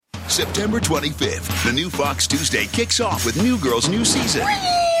September 25th, the new Fox Tuesday kicks off with New Girl's new season.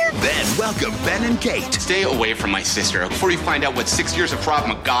 Then welcome Ben and Kate. Stay away from my sister before you find out what 6 years of Krav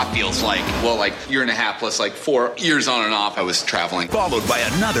Maga feels like. Well, like year and a half plus like 4 years on and off I was traveling. Followed by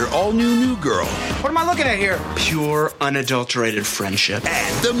another all-new New Girl. What am I looking at here? Pure, unadulterated friendship.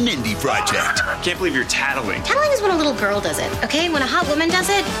 And the Mindy Project. Can't believe you're tattling. Tattling is when a little girl does it, okay? When a hot woman does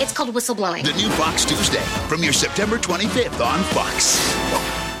it, it's called whistleblowing. The new Fox Tuesday, premieres September 25th on Fox.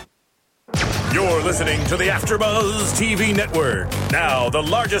 You're listening to the AfterBuzz TV Network, now the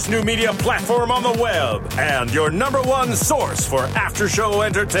largest new media platform on the web, and your number one source for after-show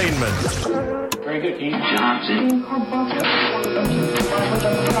entertainment. Very good, Dean Johnson.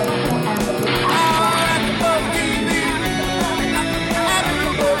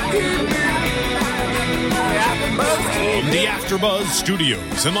 From the AfterBuzz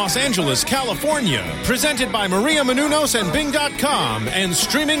Studios in Los Angeles, California, presented by Maria Menounos and Bing.com, and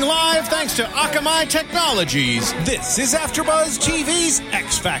streaming live thanks to Akamai Technologies, this is AfterBuzz TV's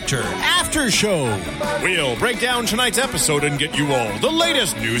X Factor After Show. We'll break down tonight's episode and get you all the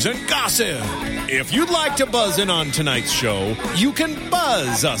latest news and gossip. If you'd like to buzz in on tonight's show, you can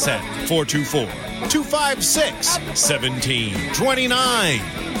buzz us at 424-256-1729.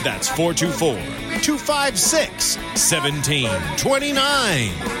 That's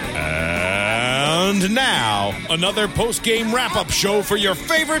 424-256-1729. And now, another post-game wrap-up show for your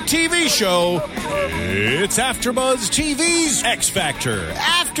favorite TV show. It's AfterBuzz TV's X Factor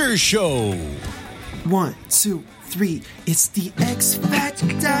After Show. 1, 2, 3. It's the X Factor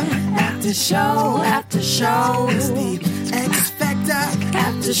After Show. After Show. It's the X Factor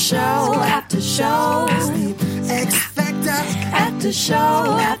After Show. After Show. It's the X Factor After Show.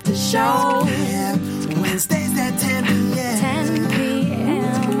 After Show. Yeah. Wednesdays at 10 p.m. 10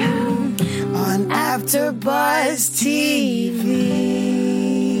 p.m. on AfterBuzz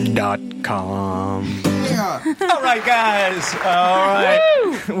TV.com. All right, guys. All right.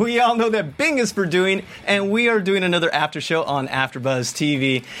 Woo! We all know that Bing is for doing, and we are doing another after show on AfterBuzz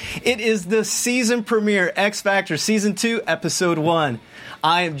TV. It is the season premiere, X Factor Season 2, Episode 1.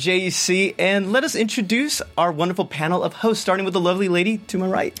 I am JC, and let us introduce our wonderful panel of hosts, starting with the lovely lady to my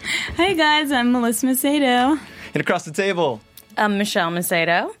right. Hey, guys. I'm Melissa Macedo. And across the table, I'm Michelle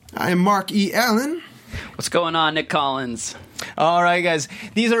Macedo. I'm Mark E. Allen. What's going on, Nick Collins? All right, guys.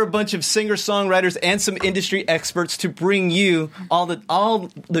 These are a bunch of singer-songwriters and some industry experts to bring you all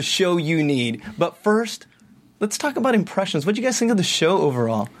the show you need. But first, let's talk about impressions. What do you guys think of the show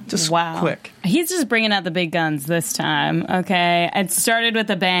overall? Just quick. He's just bringing out the big guns this time, okay? It started with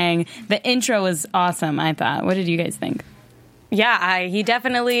a bang. The intro was awesome, I thought. What did you guys think? Yeah, he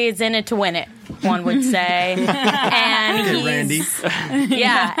definitely is in it to win it, one would say. And he's, Randy.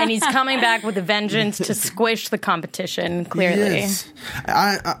 Yeah, and he's coming back with a vengeance to squish the competition, clearly. Yes.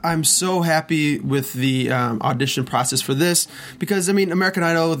 I'm so happy with the audition process for this because, I mean, American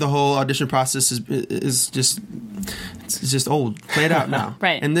Idol, the whole audition process is just... It's just old. Play it out now.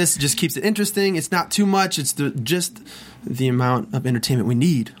 Right. And this just keeps it interesting. It's not too much. It's just the amount of entertainment we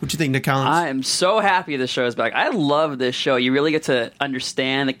need. What do you think, Nick Collins? I am so happy the show is back. I love this show. You really get to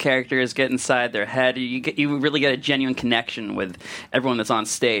understand the characters, get inside their head. You really get a genuine connection with everyone that's on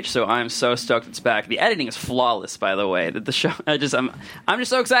stage. So I'm so stoked it's back. The editing is flawless, by the way. The show, I'm just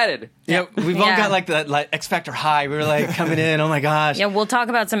so excited. Yeah, we've all got like that X Factor high. We were like coming in. Oh my gosh. Yeah, we'll talk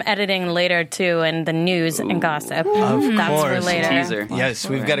about some editing later too, and the news and gossip. Of That's course. for later. Teaser. Yes,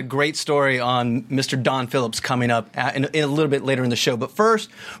 we've got a great story on Mr. Don Phillips coming up in a little bit later in the show. But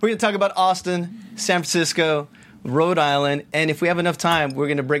first, we're going to talk about Austin, San Francisco, Rhode Island, and if we have enough time, we're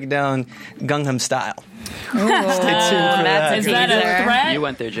going to break it down Gangnam Style. Ooh, Stay tuned for that. Is that a threat? You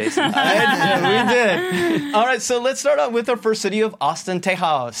went there, Jason. We did. All right, so let's start out with our first city of Austin,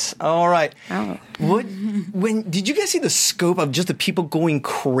 Texas. All right. Oh. Did you guys see the scope of just the people going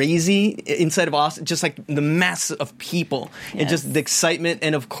crazy inside of Austin? Just like the mass of people and just the excitement,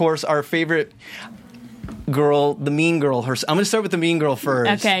 and of course our favorite girl, the mean girl. I'm going to start with the mean girl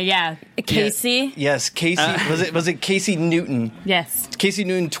first. Okay, yeah. Casey? Yes, Casey. Was it Casey Newton? Yes. Casey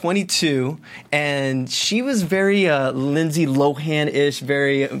Newton, 22, and she was very Lindsay Lohan-ish,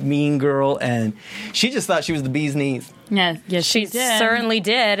 very mean girl, and she just thought she was the bee's knees. Yes, She did. certainly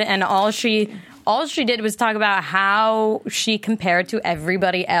did, and all she did was talk about how she compared to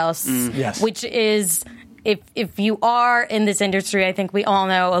everybody else, Yes. which is if you are in this industry, I think we all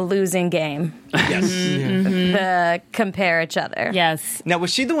know a losing game. Yes. The compare each other. Yes. Now,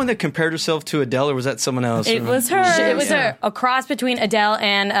 was she the one that compared herself to Adele, or was that someone else? It was her. It was her. A cross between Adele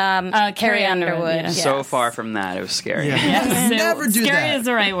and Carrie Underwood. yeah. So Yes. far from that, it was scary. Yes. Never do Scary that. is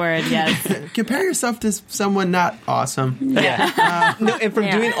the right word, yes. Compare yourself to someone not awesome. Yeah. No, and from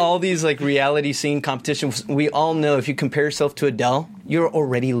Yeah. doing all these like reality scene competitions, we all know if you compare yourself to Adele, you're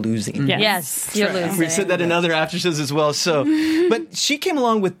already losing. Yes, you're losing. We said that in other after shows as well. So, but she came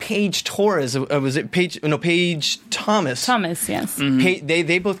along with Paige Torres. Was it Paige? No, Paige Thomas. Thomas, yes.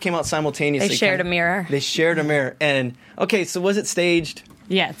 They both came out simultaneously. They shared a mirror. They shared a mirror. And okay, so was it staged?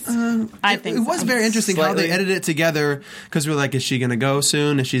 Yes. I think It was so. very interesting how they Slightly. edited it together because we were like, is she going to go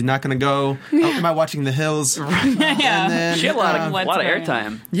soon? Is she not going to go? Oh, am I watching The Hills? Yeah. And then, She had a lot of What's going on?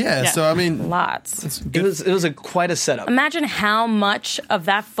 airtime. yeah, so I mean, Lots. It was quite a setup. Imagine how much of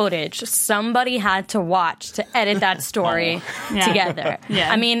that footage somebody had to watch to edit that story Yeah. together.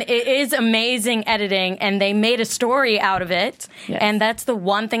 Yeah. I mean, it is amazing editing, and they made a story out of it. Yes. And that's the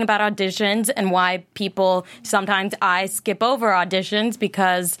one thing about auditions and why people sometimes I skip over auditions because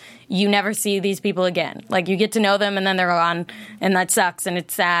you never see these people again. Like, you get to know them, and then they're gone, and that sucks, and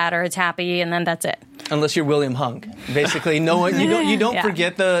it's sad, or it's happy, and then that's it. Unless you're William Hung. Basically, no one you don't Yeah.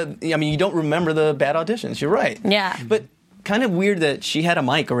 forget you don't remember the bad auditions. You're right. Yeah. But kind of weird that she had a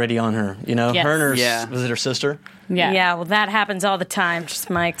mic already on her, Yes. Her and her, Yeah. was it her sister? Yeah. Yeah, well, that happens all the time, just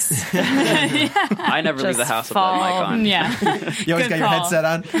mics. I never leave the house with that mic on. Yeah. you always Good got your call. headset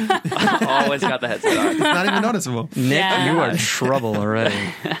on. Always got the headset on. It's not even noticeable. Nick, Yeah. you are in trouble already.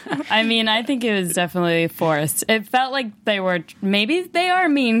 I mean, I think it was definitely forced. It felt like maybe they are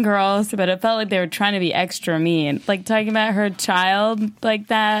mean girls, but it felt like they were trying to be extra mean. Like talking about her child like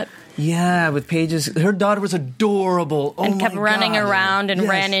that. Yeah, with Paige's, her daughter was adorable. And oh kept my running God. around and Yes.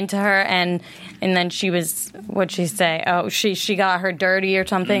 ran into her, and then she was, what'd she say? Oh, she got her dirty or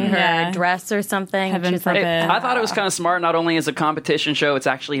something, her Yeah. dress or something. Heaven She's like, forbid. I thought it was kind of smart. Not only as a competition show, it's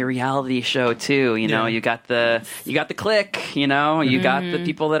actually a reality show too. You know, you got the clique. You know, you got the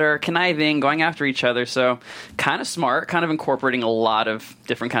people that are conniving, going after each other. So kind of smart, kind of incorporating a lot of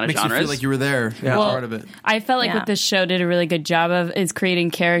different kind of Makes genres. you feel like you were there, part of it. I felt like Yeah. what this show did a really good job of is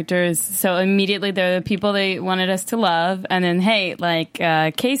creating characters. So immediately they're the people they wanted us to love, and then hey, like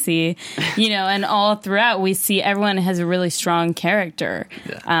Casey, and all throughout we see everyone has a really strong character.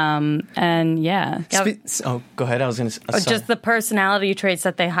 And yeah. Go ahead. I was going to. just the personality traits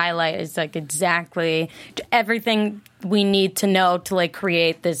that they highlight is like exactly everything we need to know to like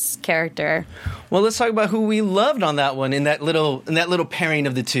create this character. Well, let's talk about who we loved on that one in that little pairing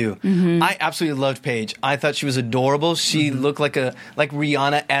of the two. I absolutely loved Paige. I thought she was adorable. She looked like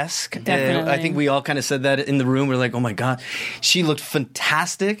Rihanna-esque. Definitely. I think we all kind of said that in the room. We're like, oh my God, she looked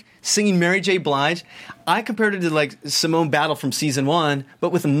fantastic. Singing Mary J. Blige. I compared her to like Simone Battle from season 1,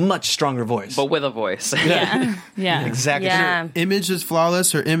 but with a much stronger voice. but with a voice. Yeah. Exactly. Yeah. Image is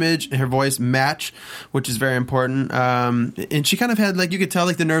flawless. Her image, her voice match, which is very important. And she kind of had, like, you could tell,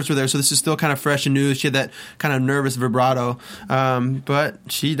 like, the nerves were there. So this is still kind of fresh and new. She had that kind of nervous vibrato. But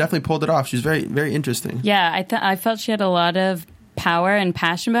she definitely pulled it off. She was very, very interesting. Yeah, I felt she had a lot of power and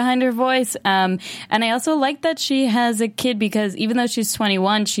passion behind her voice. And I also like that she has a kid because even though she's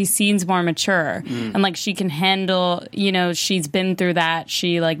 21, she seems more mature. And like she can handle, she's been through that.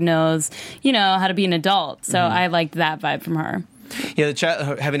 She like knows, how to be an adult. So I liked that vibe from her. Yeah,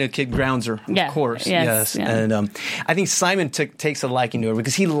 having a kid grounds her, Yeah. of course. Yes, yeah. And I think Simon takes a liking to her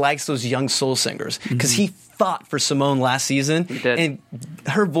because he likes those young soul singers. Because he fought for Simone last season, and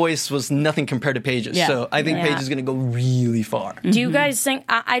her voice was nothing compared to Paige's. Yeah. So I think Yeah. Paige is going to go really far. Do you guys think?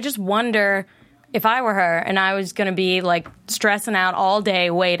 I just wonder if I were her and I was going to be like stressing out all day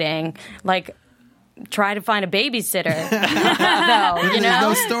waiting, like try to find a babysitter. No, There's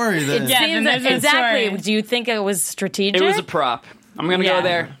no story then. Yeah, then there's a exactly. story. Do you think it was strategic? It was a prop. I'm going to Yeah. go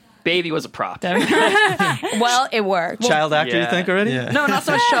there. Baby was a prop. Well, it worked. Child actor, you Yeah. think already? Yeah. No, not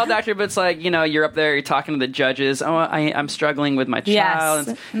so much child actor, but it's like, you're up there, you're talking to the judges. Oh, I'm struggling with my child.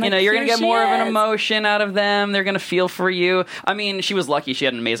 Yes. And, Like, you're going to here get more she of an is. emotion out of them. They're going to feel for you. I mean, she was lucky she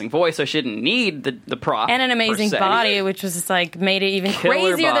had an amazing voice, so she didn't need the prop. And an amazing per se. body, which was just like made it even Killer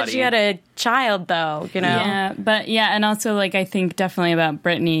crazier that body. she had a child, though. Yeah, but and also like I think definitely about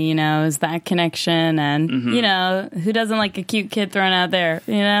Britney, is that connection and who doesn't like a cute kid thrown out there,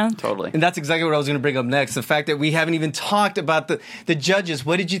 Totally. And that's exactly what I was going to bring up next. The fact that we haven't even talked about the judges.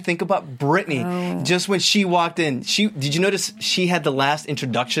 What did you think about Britney? Just when she walked in, did you notice she had the last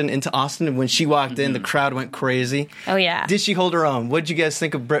introduction into Austin? And when she walked in, the crowd went crazy. Oh, yeah. Did she hold her own? What did you guys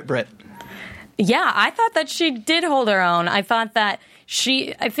think of Brit? Yeah, I thought that she did hold her own. I thought that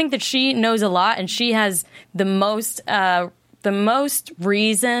I think that she knows a lot, and she has the most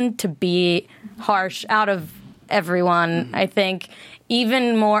reason to be harsh out of everyone. I think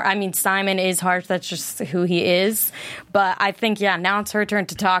even more. I mean, Simon is harsh. That's just who he is. But I think, now it's her turn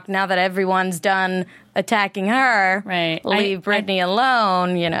to talk. Now that everyone's done attacking her, right? Leave Brittany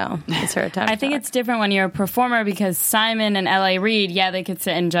alone. It's her time. I think it's different when you're a performer because Simon and L.A. Reid, they could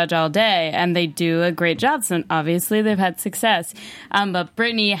sit and judge all day, and they do a great job. So obviously they've had success. But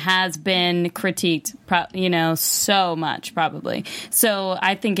Brittany has been critiqued, so much probably. So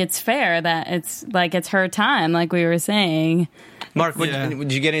I think it's fair that it's her time, like we were saying. Mark,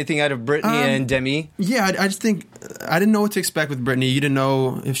 did you get anything out of Brittany and Demi? Yeah, I just think I didn't know what to expect with Brittany. You didn't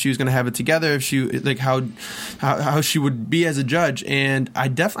know if she was going to have it together, if she how she would be as a judge, and I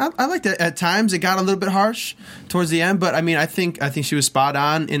liked it. At times it got a little bit harsh towards the end, but I mean I think she was spot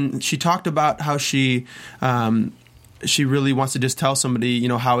on, and she talked about how she really wants to just tell somebody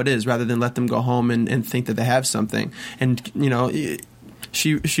how it is rather than let them go home and think that they have something, and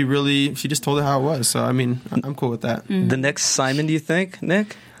She just told her how it was. So, I mean, I'm cool with that. The next Simon, do you think,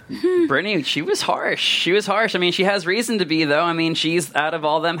 Nick? Brittany, she was harsh. I mean, she has reason to be, though. I mean, she's, out of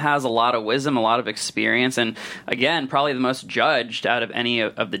all of them, has a lot of wisdom, a lot of experience, and, again, probably the most judged out of any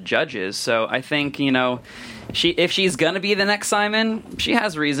of the judges. So I think, if she's going to be the next Simon, she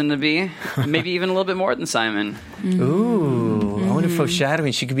has reason to be. Maybe even a little bit more than Simon. Ooh, I wonder if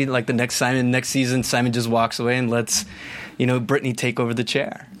foreshadowing, she could be like the next Simon. Next season, Simon just walks away and lets Brittany take over the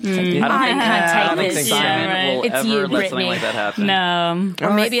chair. I don't think Simon will it's ever you, let something like that happen. No.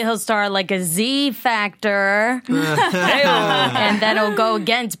 Or maybe he'll star like a Z Factor. And then it'll go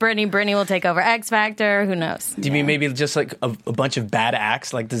against Brittany. Brittany will take over X Factor. Who knows? Do you mean maybe just like a bunch of bad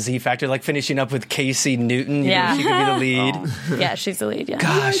acts like the Z Factor, like finishing up with Casey Newton? She could be the lead. Yeah, she's the lead,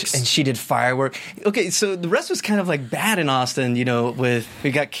 Gosh, and she did Firework. Okay, so the rest was kind of like bad in Austin,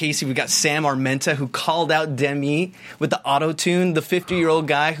 we got Casey, we got Sam Armenta, who called out Demi with the auto-tune, the 50-year-old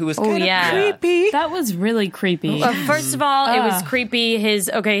guy who was kind of creepy. That was really creepy. First of all, it was creepy. His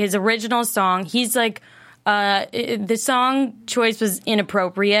original song, he's like, the song choice was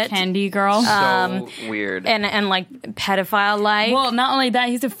inappropriate. Candy Girl. So weird. And like pedophile-like. Well, not only that,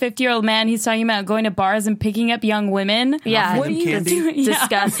 he's a 50-year-old man. He's talking about going to bars and picking up young women. Yeah. What are you doing?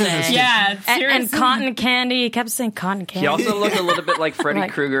 Disgusting. Yeah, seriously. And cotton candy. He kept saying cotton candy. He also looked a little bit like Freddy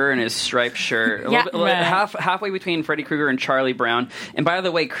Krueger in his striped shirt. Halfway between Freddy Krueger and Charlie Brown. And by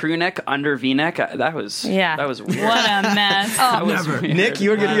the way, crew neck under V-neck, that was weird. What a mess. Never. Nick,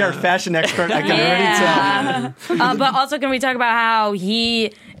 you're going to be our fashion expert. I can already tell. But also, can we talk about how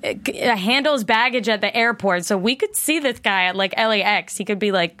he handles baggage at the airport? So we could see this guy at like LAX. He could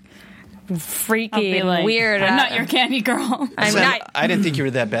be like freaky and weird. I'm not your candy girl. Sam, I didn't think you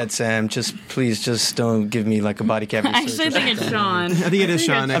were that bad, Sam. Please don't give me like a body cavity. I actually think it's Sean. I think it is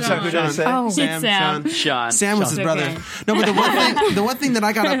Sean. I'm sorry, who did I say? Oh, Sam. Sam was his brother. Okay. No, but the one thing that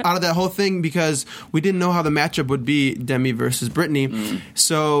I got out of that whole thing, because we didn't know how the matchup would be, Demi versus Brittany.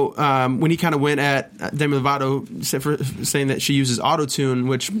 So when he kind of went at Demi Lovato for saying that she uses auto-tune,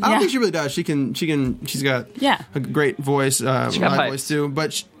 which I don't think she really does. She's got a great voice, live voice too,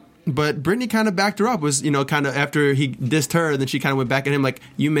 But Brittany kind of backed her up. Was kind of after he dissed her, then she kind of went back at him like,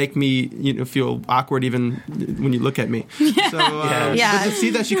 "You make me feel awkward even when you look at me." So but to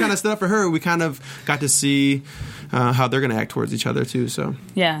see that she kind of stood up for her, we kind of got to see how they're going to act towards each other too. So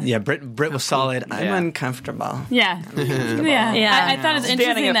Britt was solid. I'm uncomfortable. Yeah. I thought it was interesting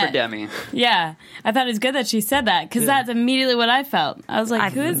standing up that for Demi. Yeah, I thought it was good that she said that because that's immediately what I felt. I was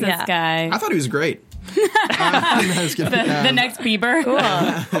like, "Who is this guy?" I thought he was great. The next Bieber.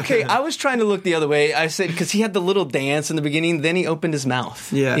 Cool. Okay, I was trying to look the other way. I said because he had the little dance in the beginning, then he opened his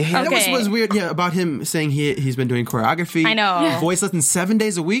mouth. Yeah, that was weird. Yeah, about him saying he's been doing choreography. I know. Voice lessons 7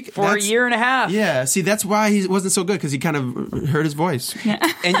 days a week for a year and a half. Yeah, see, that's why he wasn't so good because he kind of hurt his voice. Yeah.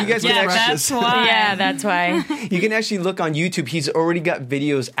 And you guys can that's why. Yeah, that's why. You can actually look on YouTube. He's already got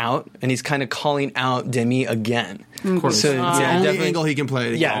videos out, and he's kind of calling out Demi again. Of course. So, it's the only angle he can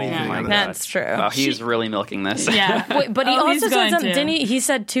play. That's true. Oh, he's really milking this. Yeah. But he also said something. He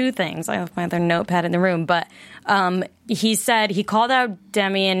said two things. I have my other notepad in the room, but he said he called out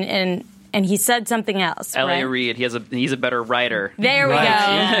Demi and he said something else. L.A. Reid, he's a better writer. There we go.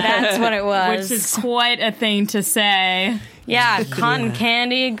 That's what it was. Which is quite a thing to say. Yeah, cotton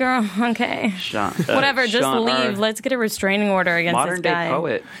candy, girl. Okay. Whatever, just leave. Let's get a restraining order against this guy.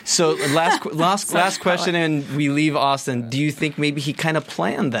 Modern day poet. So last question, and we leave Austin. Do you think maybe he kind of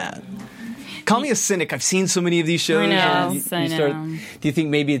planned that? Call me a cynic. I've seen so many of these shows. I know. and Yes, I know. Do you think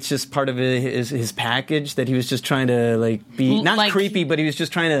maybe it's just part of his package that he was just trying to like be not Like- creepy, but he was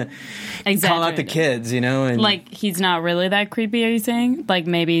just trying to call out the Exaggerated. kids, you know? And Like he's not really that creepy. Are you saying? Like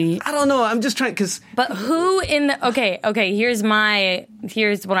maybe I don't know. I'm just trying because But who in the okay, here's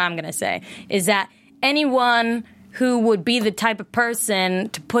what I'm gonna say is that anyone who would be the type of person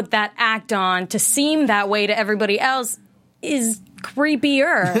to put that act on to seem that way to everybody else is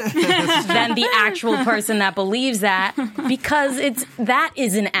creepier than the actual person that believes that, because that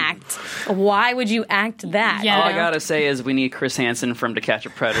is an act. Why would you act that? Yeah. All I gotta say is we need Chris Hansen from To Catch a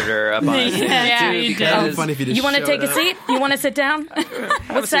Predator up on the stage Yeah, too, you do. because That'd be funny if you just You want to showed take a up. seat? You want to sit down?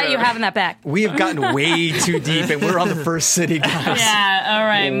 What's that you have in that back? we have gotten way too deep, and we're on the first city, guys. Yeah. All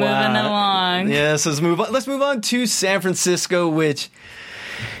right. Moving Wow. along. Yes, let's move on. Let's move on to San Francisco, which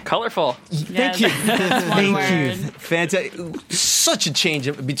colorful. thank you, That's one thank you, word. fantastic. Such a change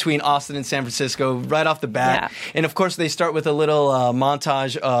between Austin and San Francisco right off the bat, and of course they start with a little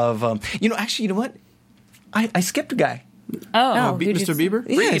montage of Actually, you know what? I skipped a guy. Oh. Mr. Bieber?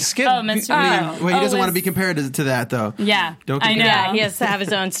 Yeah, I skipped. Oh, Mr. I mean, well, he doesn't want to it's- be compared to that, though. Yeah. Don't I know. compare. Yeah, he has to have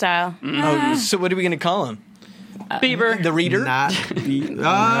his own style. Oh, so what are we going to call him? Bieber. The Reader. Not.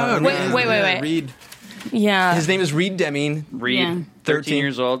 Wait. Reed. Yeah. His name is Reed Deming. Reed, Yeah. 13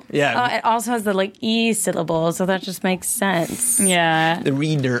 years old. Yeah, It also has the E syllable, so that just makes sense. Yeah. the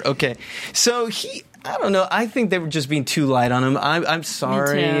Reader. Okay, so I don't know. I think they were just being too light on him. I'm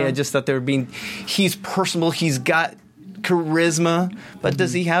sorry. Me too. I just thought they were being. He's personable. He's got charisma, but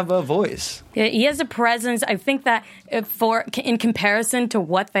does he have a voice? Yeah, he has a presence. I think that in comparison to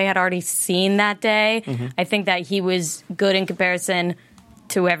what they had already seen that day, I think that he was good in comparison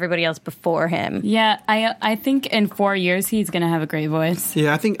to everybody else before him. Yeah. I think in 4 years he's gonna have a great voice.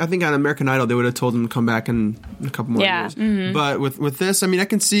 Yeah, I think on American Idol they would have told him to come back in a couple more Yeah. years. Mm-hmm. But with this, I mean, I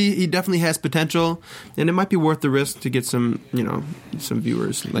can see he definitely has potential, and it might be worth the risk to get some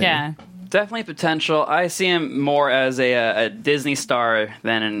viewers later. Yeah. Definitely potential. I see him more as a Disney star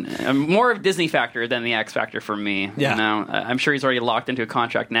than more of Disney factor than the X Factor for me. Yeah. You know, I'm sure he's already locked into a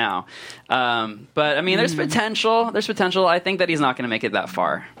contract now. But I mean, there's potential. There's potential. I think that he's not going to make it that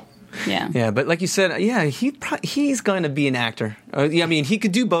far. Yeah. Yeah, but like you said, he's going to be an actor. I mean, he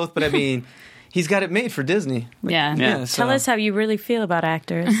could do both, but I mean, he's got it made for Disney. Yeah. Yeah. So- Tell us how you really feel about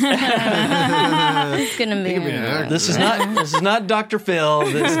actors. It's gonna be. This is not Dr. Phil.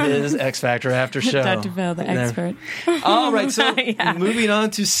 This is X Factor After Show. Dr. Phil, the There. expert. All right, so moving on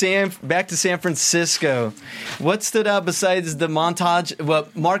to back to San Francisco. What stood out besides the montage?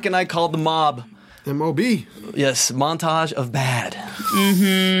 What Mark and I called the mob. M.O.B. Yes, montage of bad.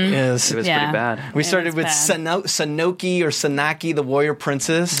 Mm-hmm. Yes, It was Yeah. pretty bad. we It started was with bad. Sanoki or Sanaki, the warrior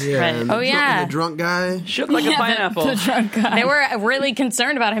princess. Yeah. Right. and Oh, yeah. the drunk guy. Shook like a pineapple. The drunk guy. They were really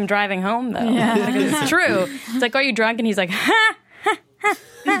concerned about him driving home, though. Yeah. Like, it's true. It's like, are you drunk? And he's like, ha!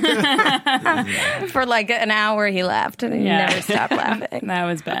 For like an hour, he laughed and he Yeah. never stopped laughing. That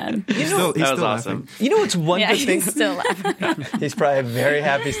was bad. He's That was still awesome. You know what's one Yeah, good thing? he's still laughing. He's probably very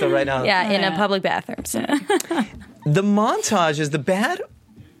happy still right now. Yeah, in a public bathroom. So. The montages, the bad,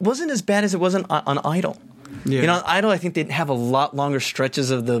 wasn't as bad as it was on Idol. Yeah. You know, on Idol, I think they'd have a lot longer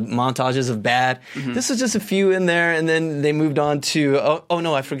stretches of the montages of bad. This was just a few in there, and then they moved on to, oh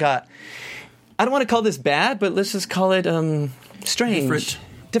no, I forgot. I don't want to call this bad, but let's just call it strange.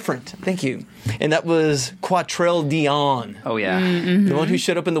 Different. Thank you. And that was Quatrell Dion. Oh yeah. The one who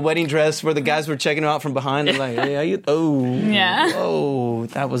showed up in the wedding dress where the guys were checking him out from behind. And like, hey, Yeah. Oh,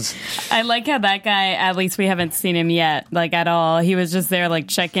 that was... I like how that guy, at least we haven't seen him yet, like at all. He was just there, like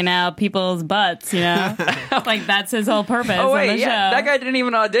checking out people's butts, you know? Like that's his whole purpose Oh on wait, the yeah, show. that guy didn't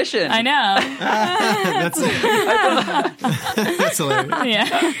even audition. I know. That's hilarious.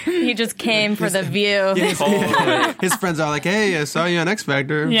 Yeah. He just came for the view. His friends are like, "Hey, I saw you on X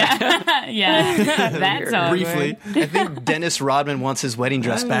Factor." Yeah. Yeah. That's all. Briefly. I think Dennis Rodman wants his wedding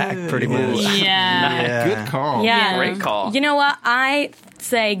dress back pretty much. Yeah. Good call. Yeah. Great call. You know what? I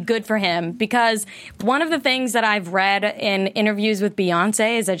say good for him because one of the things that I've read in interviews with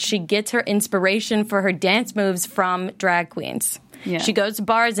Beyonce is that she gets her inspiration for her dance moves from drag queens. Yeah. She goes to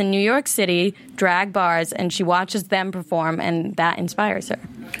bars in New York City, drag bars, and she watches them perform, and that inspires her.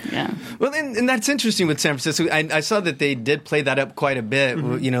 Yeah. Well, and that's interesting with San Francisco. I saw that they did play that up quite a bit.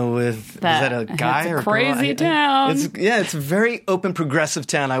 You know, with is that a guy it's a or crazy girl? town. It's a very open, progressive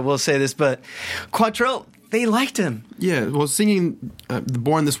town. I will say this, but Quatrell, they liked him. Yeah, well, singing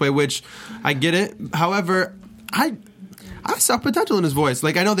 "Born This Way," which I get it. However, I saw potential in his voice.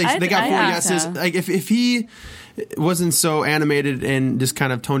 Like I know they got 4 I yeses. so. Like if he it wasn't so animated and just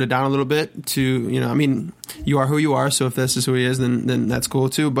kind of toned it down a little bit to, I mean, you are who you are, so if this is who he is, then that's cool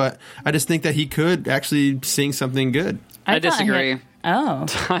too. But I just think that he could actually sing something good. I disagree. Oh.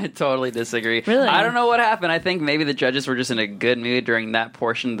 I totally disagree. Really? I don't know what happened. I think maybe the judges were just in a good mood during that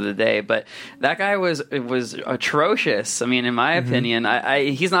portion of the day, but that guy was atrocious. I mean, in my opinion,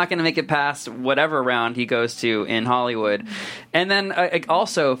 he's not going to make it past whatever round he goes to in Hollywood. And then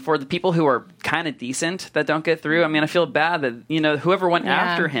also for the people who are kind of decent that don't get through, I mean, I feel bad that, whoever went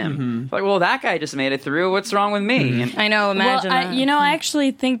after him, like, well, that guy just made it through. What's wrong with me? And, I know, imagine that. I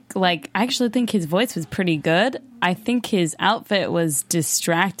actually think his voice was pretty good. I think his outfit was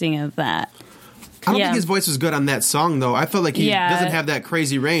distracting of that. I don't think his voice was good on that song, though. I felt like he doesn't have that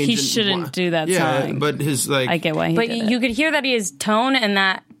crazy range. He shouldn't do that song. But his, I get why he did it. You could hear that he has tone and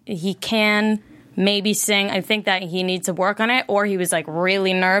that he can maybe sing. I think that he needs to work on it, or he was,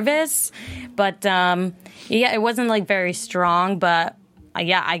 really nervous. But, it wasn't, very strong, but...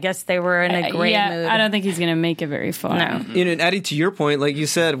 I guess they were in a great mood. I don't think he's going to make it very far. No. And adding to your point, like you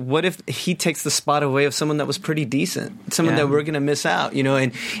said, what if he takes the spot away of someone that was pretty decent, someone that we're going to miss out,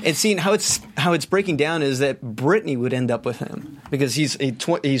 and seeing how it's breaking down is that Britney would end up with him because he's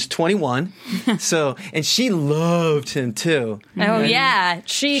 21, so and she loved him too. Oh yeah,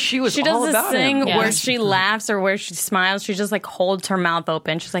 she was does all this about thing him. where she laughs or where she smiles. She just holds her mouth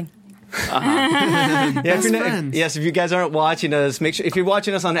open. She's like. If you guys aren't watching us, make sure if you're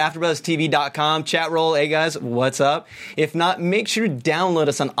watching us on AfterBuzzTV.com, chat roll. Hey guys, what's up? If not, make sure to download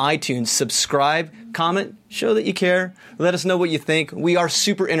us on iTunes, subscribe, comment, show that you care. Let us know what you think. We are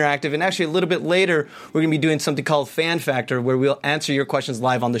super interactive, and actually a little bit later, we're going to be doing something called Fan Factor, where we'll answer your questions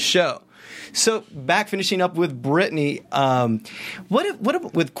live on the show. So, finishing up with Britney, what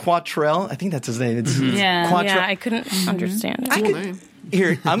with Quattrell? I think that's his name. It's Quattrell. Yeah, I couldn't understand it.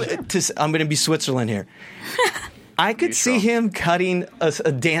 Here, I'm going to be Switzerland here. I could see him cutting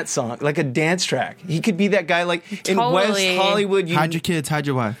a dance song, like a dance track. He could be that guy, in West Hollywood. Hide your kids, hide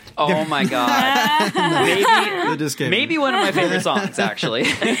your wife. Oh my God! maybe one of my favorite songs, actually.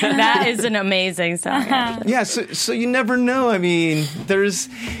 That is an amazing song. Yeah, so you never know. I mean, there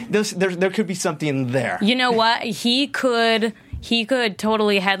could be something there. You know what? He could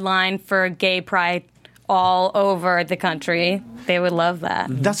totally headline for Gay Pride all over the country. They would love that.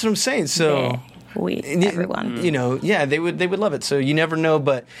 That's what I'm saying. So everyone, they would love it. So you never know.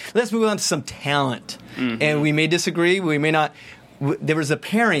 But let's move on to some talent. And we may disagree. We may not. There was a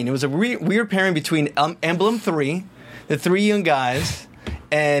pairing. It was a weird pairing between Emblem 3, the three young guys.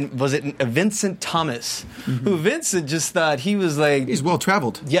 And was it Vincent Thomas? Who Vincent just thought he was he's well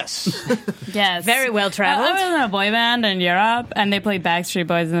traveled. Yes. Yes. Very well traveled. I was in a boy band in Europe, and they played Backstreet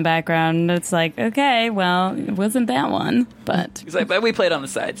Boys in the background. It's like, okay, well, it wasn't that one, but but we played on the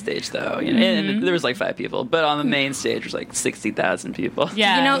side stage though, and there was 5 people, but on the main stage was 60,000 people.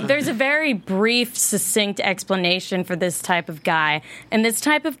 Yeah. There's a very brief, succinct explanation for this type of guy, and this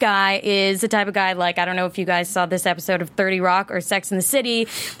type of guy is the type of guy I don't know if you guys saw this episode of 30 Rock or Sex and the City.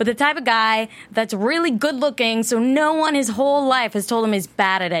 But the type of guy that's really good looking, so no one his whole life has told him he's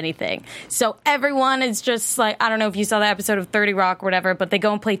bad at anything. So everyone is just I don't know if you saw the episode of 30 Rock or whatever, but they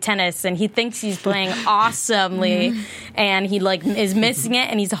go and play tennis, and he thinks he's playing awesomely, and he is missing it,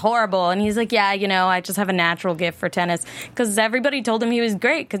 and he's horrible. And he's like, I just have a natural gift for tennis, because everybody told him he was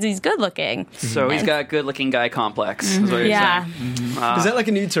great because he's good looking. So he's got good looking guy complex. Is what you're saying. Is that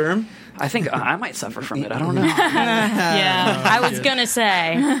a new term? I think I might suffer from it. I don't know. Yeah, I was gonna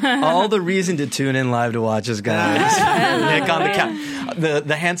say. All the reason to tune in live to watch us, guys. Nick on the couch,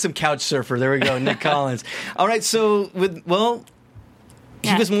 the handsome couch surfer. There we go, Nick Collins. All right, so he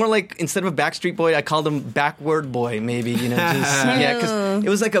was more instead of a Backstreet Boy, I called him Backward Boy, maybe, because it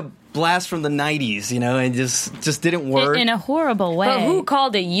was like a blast from the 90s, and just didn't work. In a horrible way. But who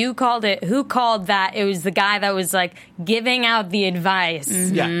called it? You called it. Who called that? It was the guy that was giving out the advice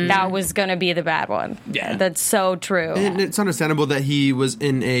that was going to be the bad one. Yeah. That's so true. And it's understandable that he was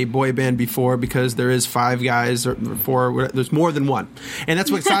in a boy band before, because there is 5 guys or 4, there's more than one. And that's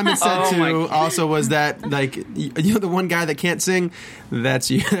what Simon said too, also was that, the one guy that can't sing,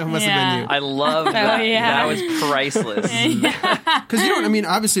 that's you. That must have been you. I love that. That was priceless. Because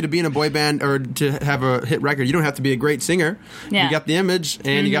obviously to be in a boy band or to have a hit record, you don't have to be a great singer. Yeah. You got the image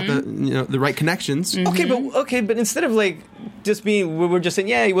and you got the the right connections. But instead of just being, we're just saying,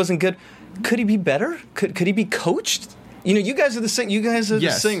 he wasn't good. Could he be better? Could he be coached? You guys are the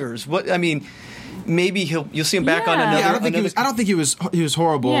singers. What maybe you'll see him back on another. Yeah, I don't think he was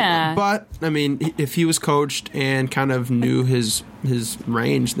horrible. Yeah. But if he was coached and kind of knew his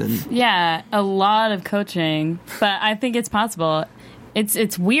range, then a lot of coaching. But I think it's possible.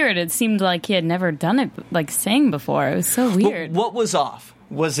 It's weird. It seemed like he had never done it, like sang before. It was so weird. What was off?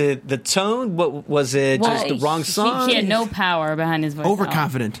 Was it the tone? What was it? Just the wrong song? He had no power behind his voice.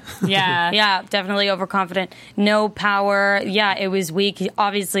 Overconfident. Yeah. Yeah, definitely overconfident. No power. Yeah, it was weak. He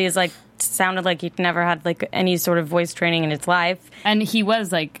obviously is like sounded like he'd never had like any sort of voice training in his life. And he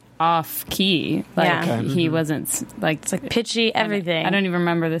was like off key. Like Yeah. he wasn't like It's like pitchy, everything. I don't even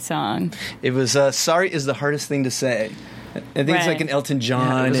remember the song. It was "Sorry is the hardest thing to say." I think it's like an Elton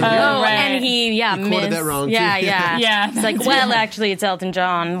John. Oh, right. and he quoted missed. that wrong, too. Yeah, yeah. Yeah. It's like, well, actually, it's Elton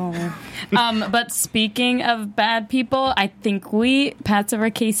John. But speaking of bad people, I think we passed over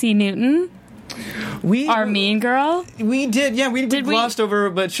Casey Newton. Our mean girl. We did, yeah. We glossed over,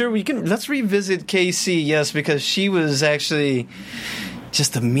 but sure, we can. Let's revisit Casey, yes, because she was actually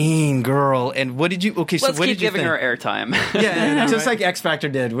just a mean girl. And what did you? Okay, so Let's what keep did you giving think? her airtime. Yeah, just like X Factor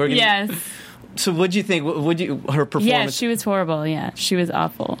did. Yes. So what did you think? Her performance? Yeah, she was horrible. Yeah, she was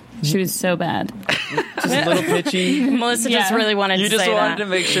awful. She was so bad. Just a little pitchy. Melissa just really wanted to say that. You just wanted to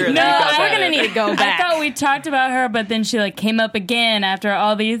make sure that No, you got we're that gonna in. need to go back. I thought we talked about her, but then she like came up again after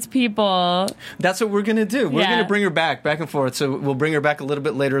all these people. That's what we're gonna do. We're Yeah. gonna bring her back and forth. So we'll bring her back a little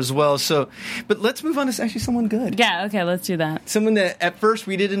bit later as well. So, but let's move on to actually someone good. Yeah, okay, let's do that. Someone that at first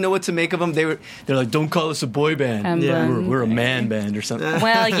we didn't know what to make of them. They're like, don't call us a boy band. Emblem. We're a man band or something.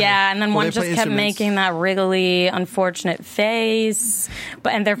 Well, yeah, and then Well, one they play just kept instruments. making that wriggly, unfortunate face.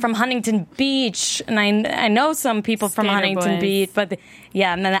 And they're from Huntington Beach, and I know some people from Skater Huntington boys. Beach, but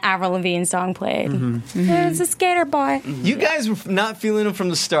and then the Avril Lavigne song played. Mm-hmm. There's a skater boy. You guys were not feeling them from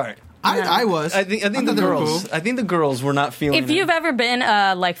the start. I was. I think the thought they were girls. cool. I think the girls were not feeling. If you've ever been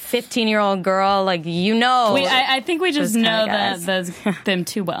a 15-year-old girl, you know. I think we just those know kinda guys. them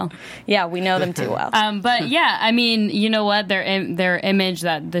too well. Yeah, we know them too well. But yeah, I mean, you know what? Their image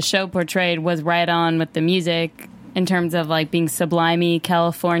that the show portrayed was right on with the music in terms of like being sublimey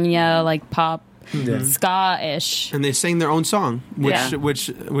California, like pop, ska-ish. And they sang their own song,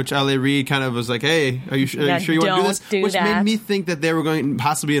 which L.A. Reid kind of was like, "Hey, are you sure you want to do this?" do Which that. made me think that they were going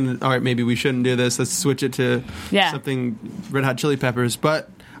possibly all right, maybe we shouldn't do this. Let's switch it to something Red Hot Chili Peppers. But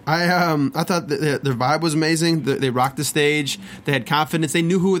I thought that their vibe was amazing. They rocked the stage. They had confidence. They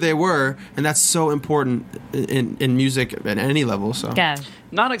knew who they were, and that's so important in music at any level. So Yeah.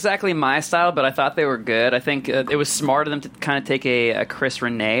 Not exactly my style, but I thought they were good. I think it was smart of them to kind of take a Chris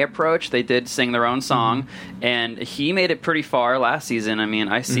Renee approach. They did sing their own song, and he made it pretty far last season. I mean,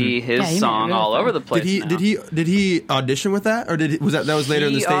 I see his song all over the place. Did he audition with that, or was that was later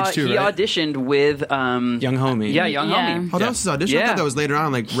in the stage too? He right? auditioned with Young Homie. Yeah, Young Homie. Oh, that was his audition. I thought that was later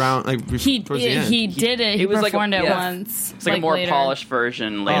on, towards the end. He did it. He performed it once. It's like a more later. polished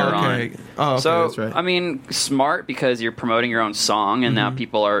version later on. Oh, okay, so that's right. I mean, smart because you're promoting your own song, and now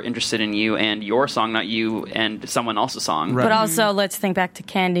people are interested in you and your song, not you and someone else's song. But also, let's think back to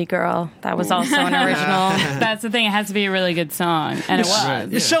Candy Girl. That was also an original. That's the thing. It has to be a really good song, and it was. Right.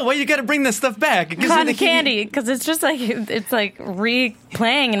 Michelle, why you got to bring that stuff back? Cotton Candy, because it's just it's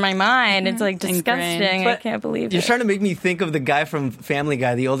replaying in my mind. It's disgusting. I can't believe You're it. trying to make me think of the guy from Family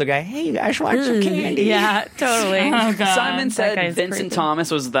Guy, the older guy. Hey, you guys want some candy? Yeah, totally. Oh, God. Simon That said guy's Vincent creepy.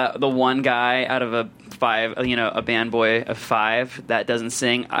 Thomas was the one guy out of a band boy of 5 that doesn't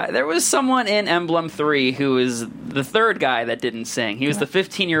sing. There was someone in Emblem 3 who was the third guy that didn't sing. He was the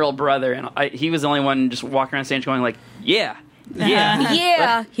 15-year-old brother, and he was the only one just walking around stage going like, yeah.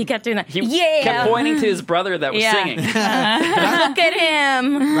 Yeah, he kept doing that. He kept pointing to his brother that was singing. Look at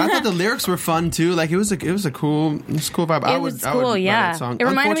him. I thought the lyrics were fun too. Like it was a cool vibe. It was cool, yeah. It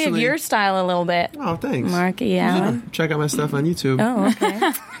reminded me of your style a little bit. Oh, thanks. Marky Allen. Check out my stuff on YouTube. Oh, okay.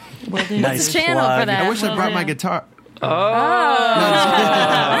 Nice What's the channel for that? I wish I brought my guitar.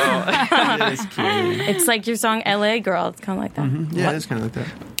 It's like your song "L.A. Girl." It's kind of like that. Yeah, it's kind of like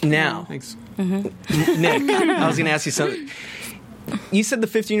that. Now, Thanks. Nick, I was going to ask you something. You said the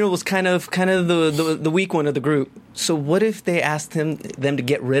 15-year-old was kind of the weak one of the group. So what if they asked them to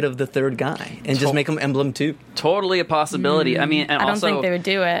get rid of the third guy and just make him Emblem 2? Totally a possibility. I mean, and I don't also, think they would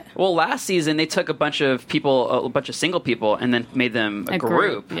do it. Well, last season they took a bunch of single people, and then made them a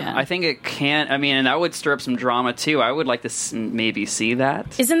group. Yeah. I think it can. I mean, and that would stir up some drama too. I would like to maybe see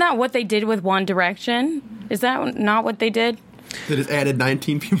that. Isn't that what they did with One Direction? Is that not what they did? They just added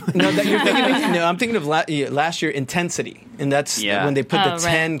 19 people. No, I'm thinking of last year, Intensity. and that's when they put the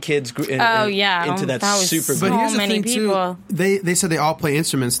 10 kids into that was super so group. But here's the many thing, people. too. They said they all play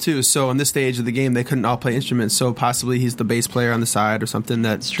instruments, too. So on this stage of the game, they couldn't all play instruments. So possibly he's the bass player on the side or something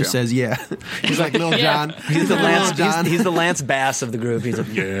that just says, yeah. He's like Lil Jon. He's the Lance. John. He's the Lance Bass of the group. He's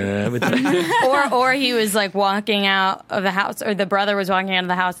like, yeah. With the, or he was like walking out of the house, or the brother was walking out of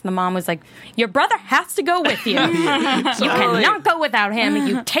the house, and the mom was like, "Your brother has to go with you. You cannot go without him.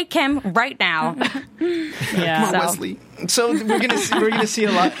 You take him right now." yeah. Come on, Wesley. So we're gonna see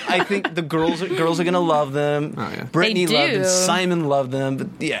a lot. I think the girls are gonna love them. Oh, yeah. Brittany They loved do. them. Simon loved them. But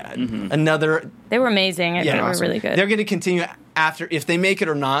yeah, another. They were amazing. I Yeah, think they were really good. They're gonna continue after if they make it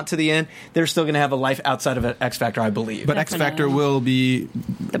or not to the end. They're still gonna have a life outside of X Factor, I believe. But X Factor will be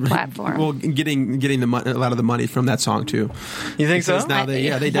the platform. Well, getting the a lot of the money from that song too. You think because so? Now they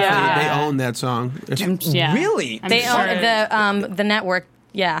definitely they own that song. Really? They own the network.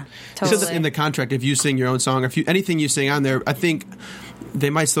 Yeah, totally. So in the contract, if you sing your own song, or if anything you sing on there, I think they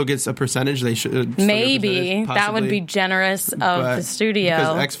might still get a percentage. They should maybe that would be generous of the studio.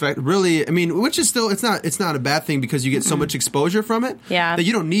 Because X Factor really, I mean, which is still it's not a bad thing because you get so much exposure from it. Yeah, that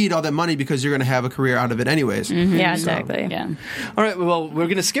you don't need all that money because you're going to have a career out of it anyways. Yeah, exactly. Yeah. All right. Well, we're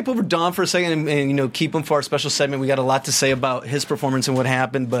going to skip over Dom for a second and keep him for our special segment. We got a lot to say about his performance and what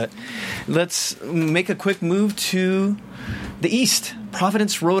happened, but let's make a quick move to the East,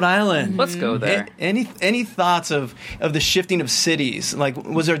 Providence, Rhode Island. Let's go there. Any thoughts of the shifting of cities? Like,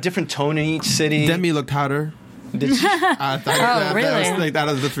 was there a different tone in each city? Demi looked hotter. Did she? I thought that really? was like out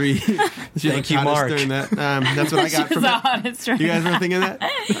of the three. Thank you, Mark. During that. That's what I got from it. You guys were thinking that?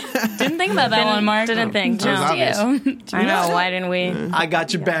 Didn't think about that one, Mark. Didn't think. That was obvious. I know. Why didn't we? I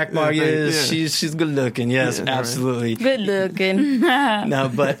got your back, Mark. Yes, she's good looking. Yes, Yeah, absolutely. Good looking.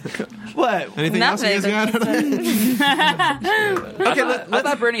 No, but what? Anything else you guys got? Okay, I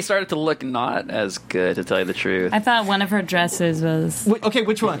thought Brittany started to look not as good, to tell you the truth. I thought one of her dresses was okay.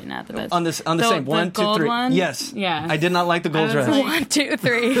 Which one? not the best. On the same the 1, 2, gold 3. one? Yes. Yeah. I did not like the gold I was dress. like- 1, 2,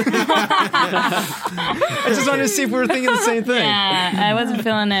 3. I just wanted to see if we were thinking the same thing. Yeah, I wasn't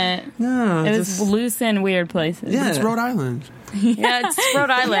feeling it. No, It was loose in weird places. Yeah. It's Rhode Island. Yeah, it's Rhode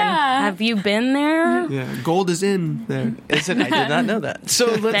Island. Yeah. Have you been there? Yeah, gold is in there. Is it? I did not know that. So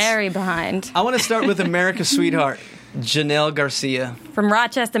let's. Very behind. I want to start with America's sweetheart, Janelle Garcia. From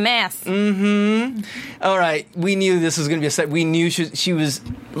Rochester, Mass. All right, we knew this was going to be a set. We knew she was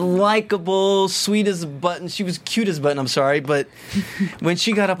likable, sweet as a button. She was cute as a button, I'm sorry. But when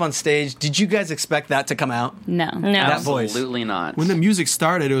she got up on stage, did you guys expect that to come out? No. That voice. Absolutely not. When the music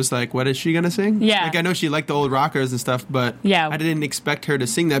started, it was like, what is she going to sing? Yeah. Like, I know she liked the old rockers and stuff, but Yeah. I didn't expect her to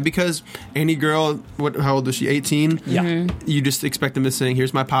sing that because any girl, how old was she, 18? Yeah. You just expect them to sing,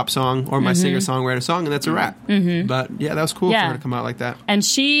 here's my pop song or my singer-songwriter song, and that's a wrap. But, yeah, that was cool for her to come out like that. And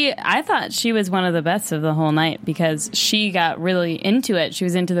I thought she was one of the best of the whole night because she got really into it. She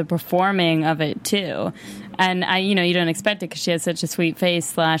was into the performing of it too. And you don't expect it because she has such a sweet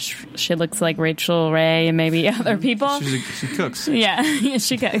face. / she looks like Rachel Ray and maybe other people. She cooks. Yeah,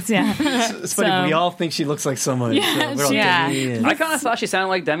 she cooks. Yeah, It's funny. We all think she looks like someone. Yeah, so I kind of thought she sounded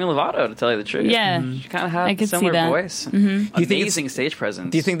like Demi Lovato, to tell you the truth. Yeah. She kind of I had could a similar see that. voice. you think Amazing stage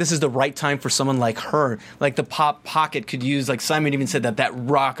presence. Do you think this is the right time for someone like her? Like the pop pocket could use, like Simon even said that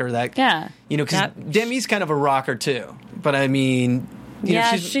rocker, that Yeah. because Demi's kind of a rocker too. But I mean,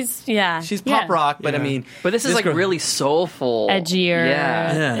 she's pop rock. But I mean, But this is like girl- really soulful, Edgier.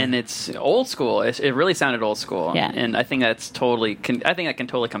 yeah, and it's old school. It really sounded old school, Yeah. and I think that's totally. I think that can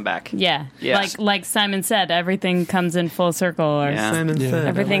totally come back. Yeah. Yes. Like Simon said, everything comes in full circle. Or Yeah. Simon said.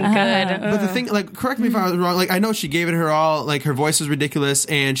 everything good. But the thing, like, correct me if I was wrong. Like, I know she gave it her all. Like, her voice was ridiculous,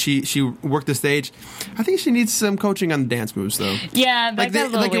 and she worked the stage. I think she needs some coaching on the dance moves, though. Yeah, that Like, got a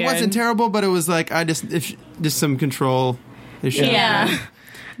little it weird. wasn't terrible, but it was like just some control issue. Yeah.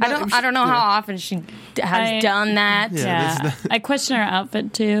 I don't know how often she has done that. Yeah, I question her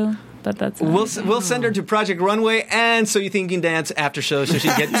outfit too, but that's We'll send her to Project Runway and So You Think You Can Dance after show, so she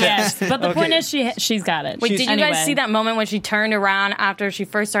can get tips. yes. But the point is, she's got it. Wait, did you guys see that moment when she turned around after she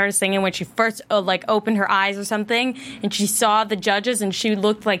first started singing, when she first opened her eyes or something, and she saw the judges and she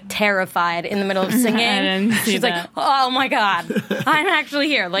looked like terrified in the middle of singing? I didn't see She's that. like, oh my God, I'm actually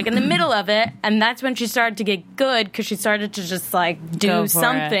here, like in the middle of it. And that's when she started to get good because she started to just like Go do for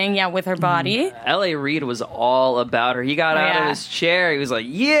something, with her body. L.A. Reid was all about her. He got out of his chair. He was like,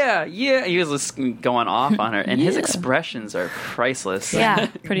 yeah. He was just going off on her. And his expressions are priceless. Yeah.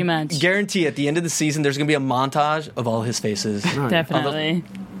 Pretty much. Guarantee at the end of the season, there's going to be a montage of all his faces. Definitely.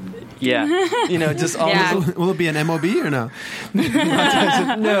 Yeah. Just all his Will it be an MOB or no?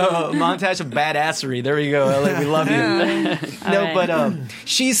 montage of badassery. There we go, LA. We love you. But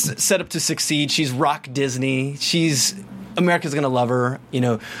she's set up to succeed. She's rock Disney. She's America's gonna love her. You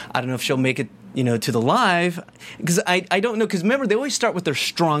know, I don't know if she'll make it, you know, to the live, because I don't know, because remember, they always start with their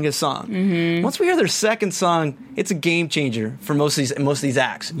strongest song. Mm-hmm. Once we hear their second song, it's a game changer for most of these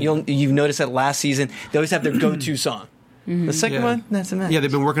acts. You've noticed that last season they always have their go-to song. The second one, that's a mess. Yeah,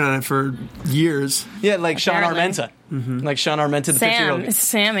 they've been working on it for years. Yeah, like Apparently. Sean Armenta. Like Sean Armenta, the 50-year-old.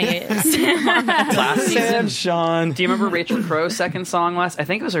 Sammy. Last season. Sean. Do you remember Rachel Crow's second song last? I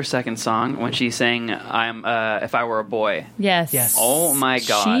think it was her second song when she sang "I'm If I Were a Boy." Yes. Oh my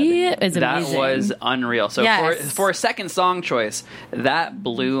God, She is that amazing. was unreal. So Yes. for a second song choice, that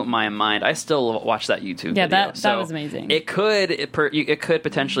blew my mind. I still watch that YouTube Yeah, video. that was amazing. It could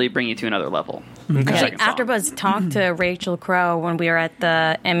potentially bring you to another level. Okay. Second song. AfterBuzz talked to Rachel Crow when we were at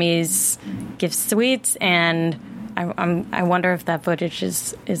the Emmys gift suites, and I wonder if that footage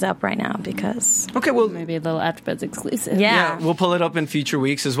is up right now, because Okay, well, Maybe a little AfterBuzz exclusive. yeah. we'll pull it up in future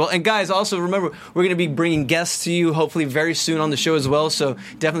weeks as well. And guys, also remember, we're going to be bringing guests to you hopefully very soon on the show as well, so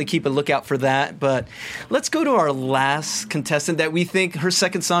definitely keep a lookout for that. But let's go to our last contestant that we think her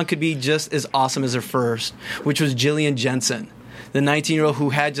second song could be just as awesome as her first, which was Jillian Jensen, the 19-year-old who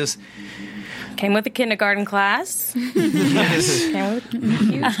had just... Came with a kindergarten class. Yes. Came with a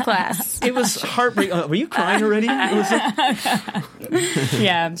huge class. It was heartbreaking. Were you crying already? Yeah,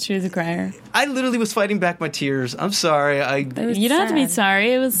 she was a crier. I literally was fighting back my tears. I'm sorry. You don't have to be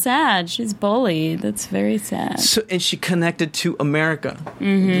sorry. It was sad. She's bullied. That's very sad. And she connected to America.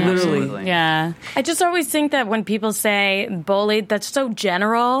 Mhm. Literally. Absolutely. Yeah. I just always think that when people say bullied, that's so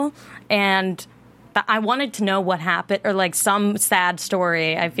general, and I wanted to know what happened, or like some sad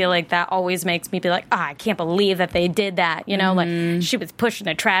story. I feel like that always makes me be like, I can't believe that they did that. You know, like she was pushing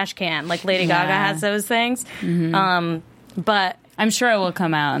a trash can, like Lady Gaga has those things. But I'm sure it will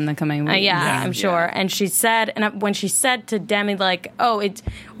come out in the coming weeks. I'm sure. And she said, and when she said to Demi, like,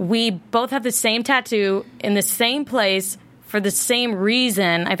 we both have the same tattoo in the same place for the same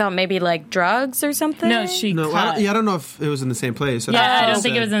reason. I thought maybe like drugs or something. No, she cut. I don't know if it was in the same place. I don't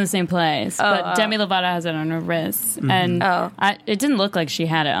think it was in the same place. But Demi Lovato has it on her wrist. And it didn't look like she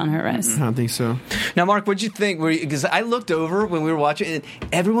had it on her wrist. I don't think so. Now, Mark, what'd you think? Because I looked over when we were watching, and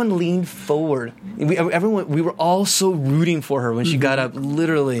everyone leaned forward. We were all so rooting for her when she got up,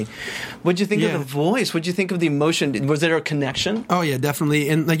 literally. What'd you think of the voice? What'd you think of the emotion? Was there a connection? Oh, yeah, definitely.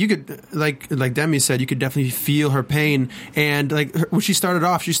 And like you could, like Demi said, you could definitely feel her pain. And like when she started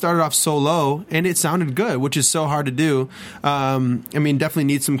off so low, and it sounded good, which is so hard to do. I mean, definitely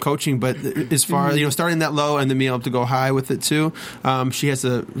needs some coaching, but as far as, starting that low and then being able to go high with it too, she has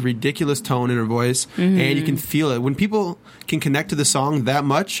a ridiculous tone in her voice, and you can feel it. When people can connect to the song that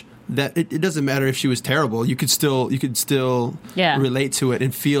much, that it doesn't matter if she was terrible. You could still relate to it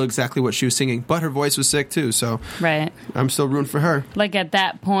and feel exactly what she was singing. But her voice was sick too, so right. I'm still rooting for her. Like at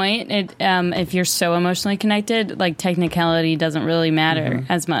that point, if you're so emotionally connected, like technicality doesn't really matter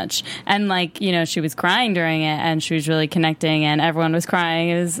as much. And like, she was crying during it, and she was really connecting, and everyone was crying.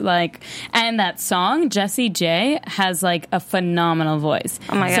 It was like, and that song, Jessie J has like a phenomenal voice.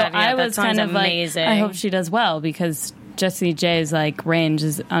 Oh my so God, I that was song's kind of amazing. like, I hope she does well, because Jessie J's like range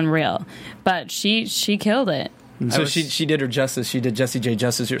is unreal, but she killed it. So she did her justice. She did Jessie J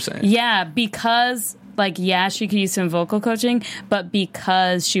justice, you're saying? Yeah, because she could use some vocal coaching, but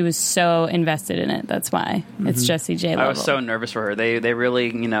because she was so invested in it, that's why it's Jessie J level. I was so nervous for her. They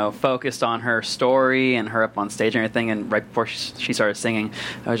really, focused on her story and her up on stage and everything. And right before she started singing,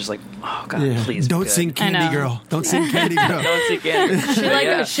 I was just like, oh God, please don't sing Candy Girl. Don't sing Candy Girl. Don't sing Candy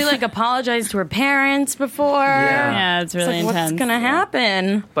Girl. She apologized to her parents before. Yeah, it's really intense. What's gonna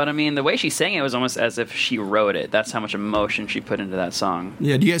happen? But I mean, the way she sang it was almost as if she wrote it. That's how much emotion she put into that song.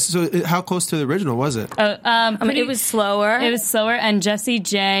 Yeah. Do you guys? So how close to the original was it? It was slower. It was slower, and Jessie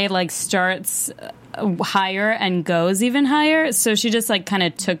J starts higher and goes even higher. So she just kind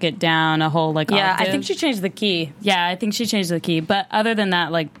of took it down a whole octave. I think she changed the key. Yeah, I think she changed the key. But other than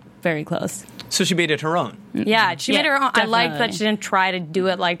that, very close. So she made it her own. Yeah, she made her own. Definitely. I like that she didn't try to do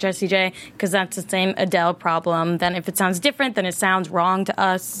it like Jessie J, because that's the same Adele problem. Then if it sounds different, then it sounds wrong to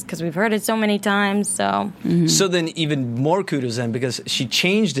us, because we've heard it so many times. So, So then even more kudos then, because she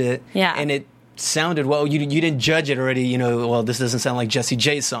changed it, and it sounded well. You didn't judge it already. Well, this doesn't sound like Jessie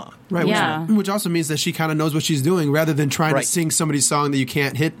J's song, right? Yeah. Which also means that she kind of knows what she's doing, rather than trying to sing somebody's song that you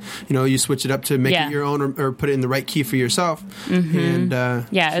can't hit. You switch it up to make it your own, or put it in the right key for yourself. And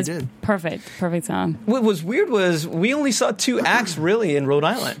it's perfect song. What was weird was we only saw 2 acts really in Rhode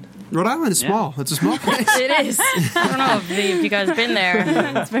Island. Rhode Island is small. It's a small place. It is. I don't know if you guys have been there.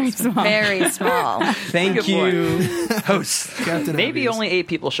 It's very small. Very small. Thank you, host. Maybe only 8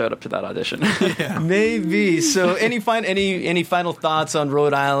 people showed up to that audition. Maybe. So, any final thoughts on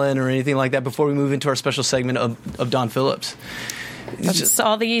Rhode Island or anything like that before we move into our special segment of Don Phillips? That's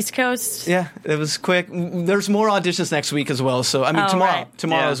all the East Coast. Yeah, it was quick. There's more auditions next week as well. So, I mean,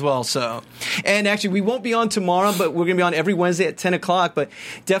 tomorrow as well. So, and actually, we won't be on tomorrow, but we're going to be on every Wednesday at 10 o'clock. But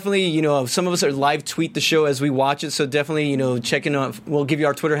definitely, some of us are live tweet the show as we watch it. So definitely, check in on, we'll give you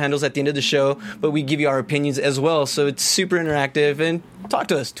our Twitter handles at the end of the show, but we give you our opinions as well. So it's super interactive, and talk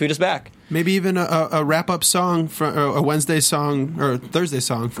to us, tweet us back. Maybe even a wrap-up song, a Wednesday song or Thursday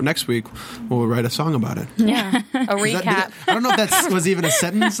song for next week. We'll write a song about it. Yeah, a recap. I don't know if that was even a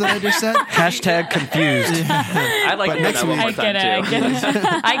sentence that I just said. #confused. I'd like to hear that one more time, too.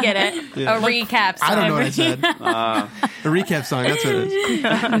 I get it. Yeah. A recap song. I don't know what I said. A recap song, that's what it is.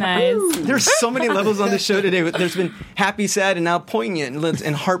 Nice. There's so many levels on this show today. There's been happy, sad, and now poignant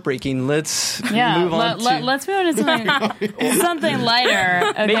and heartbreaking. Let's move on let's move on to something lighter.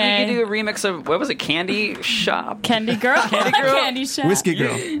 Okay. Maybe you could do a remix of, what was it, Candy Shop? Candy Girl? Candy Shop. Whiskey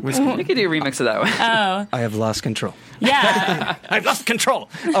Girl. We could do a remix of that one. Oh. I have lost control. Yeah. I've lost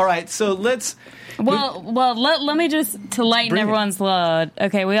control. All right, so let's... Well, let me just, to lighten everyone's load.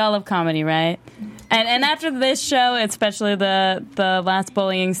 Okay, we all love comedy, right? And after this show, especially the last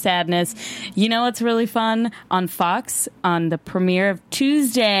Bullying Sadness, you know what's really fun? On Fox, on the premiere of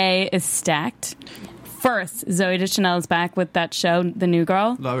Tuesday is Stacked. First, Zooey Deschanel is back with that show, The New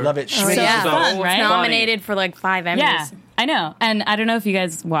Girl. Love it. Oh, yeah. Fun, right? It's nominated for 5 Emmys. Yeah, I know. And I don't know if you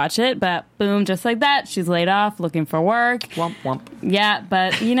guys watch it, but boom, just like that, she's laid off, looking for work. Womp, womp. Yeah,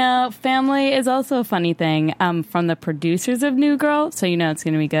 but, family is also a funny thing. From the producers of New Girl, so it's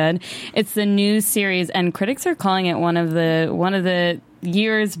going to be good. It's the new series, and critics are calling it one of the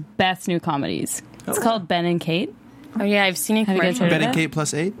year's best new comedies. It's called Ben and Kate. Oh, yeah, I've seen it. Ben and Kate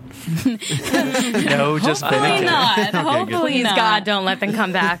plus 8? No, just Ben and Kate. Not. Hopefully Please, not. God, don't let them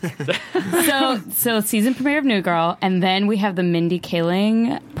come back. So season premiere of New Girl, and then we have the Mindy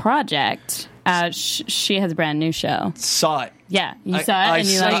Kaling Project. She has a brand new show. Saw it. Yeah, you saw it and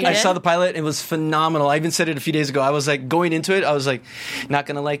you liked it? I saw the pilot. It was phenomenal. I even said it a few days ago. I was going into it, I was like, not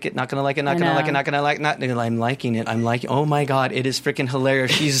going to like it, not going to like it, not going to like it, not going to like it. I'm liking it. I'm liking oh my God, it is freaking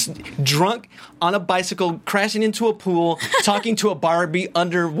hilarious. She's drunk on a bicycle, crashing into a pool, talking to a Barbie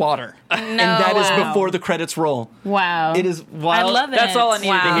underwater. And that is before the credits roll. Wow. It is wild. I love it. That's all I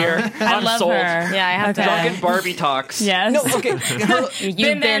needed to hear. I I'm love sold. her. Yeah, I have to. Drunken Barbie talks. Yes. No, okay.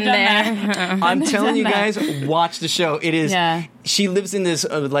 You've been there. I'm telling you guys, watch the show. It is. Yeah. She lives in this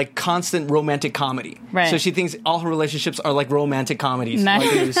constant romantic comedy. Right. So she thinks all her relationships are like romantic comedies.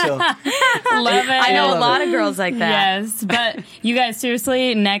 Nice. So Love it. I know a lot of girls like that. Yes, but you guys,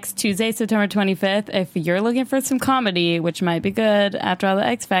 seriously, next Tuesday, September 25th, if you're looking for some comedy, which might be good after all the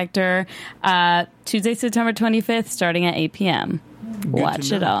X Factor, Tuesday, September 25th, starting at 8 p.m.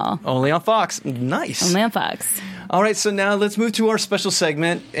 Watch it all. Only on Fox. Nice. Only on Fox. All right, so now let's move to our special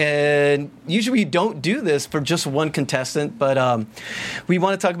segment. And usually we don't do this for just one contestant, but we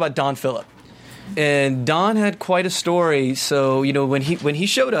want to talk about Don Phillip. And Don had quite a story. So, when he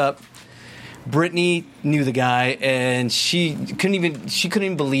showed up, Brittany knew the guy, and she couldn't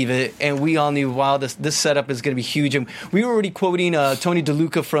even believe it. And we all knew, wow, this setup is going to be huge. And we were already quoting Tony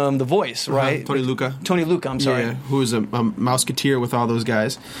DeLuca from The Voice, right? Tony Luca, I'm sorry. Yeah, who was a Mouseketeer with all those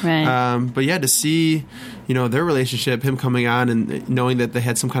guys. Right. But yeah, to see, their relationship, him coming on and knowing that they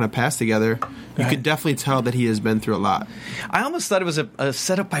had some kind of past together, you could definitely tell that he has been through a lot. I almost thought it was a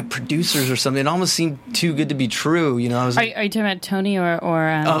setup by producers or something. It almost seemed too good to be true. I was Are you talking about Tony or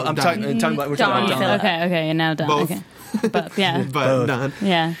I'm talking about Don. Okay, and now Don. Both. Okay. Both, yeah. But Don.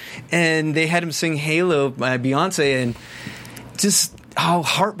 Yeah. And they had him sing Halo by Beyonce, and just how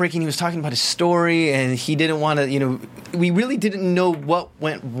heartbreaking he was talking about his story, and he didn't want to, we really didn't know what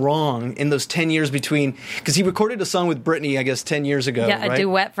went wrong in those 10 years between, because he recorded a song with Britney, I guess, 10 years ago. Yeah, right? a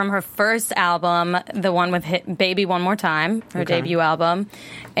duet from her first album, the one with Baby One More Time, her debut album.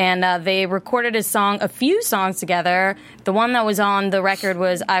 And they recorded a few songs together. The one that was on the record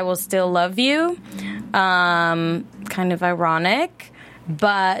was I Will Still Love You. Kind of ironic.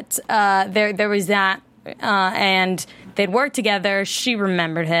 But there was that. And they'd worked together. She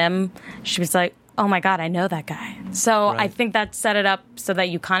remembered him. She was like, oh my God, I know that guy. So I think that set it up so that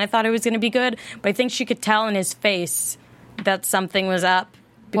you kind of thought it was going to be good. But I think she could tell in his face that something was up.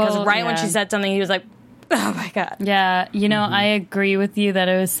 Because when she said something, he was like, Oh my God. Yeah, I agree with you that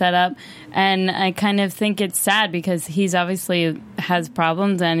it was set up, and I kind of think it's sad because he's obviously has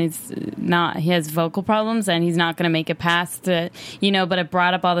problems, and he has vocal problems, and he's not going to make it past it, but it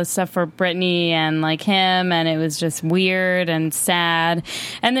brought up all this stuff for Britney and like him, and it was just weird and sad.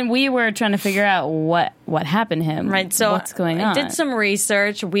 And then we were trying to figure out what happened to him. Right, so what's going on? I did some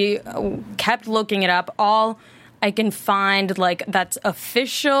research. We kept looking it up. All I can find that's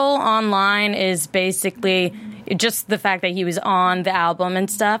official online is basically just the fact that he was on the album and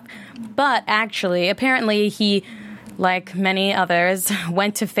stuff. But actually, apparently he, like many others,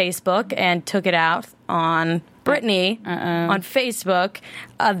 went to Facebook and took it out on Britney on Facebook.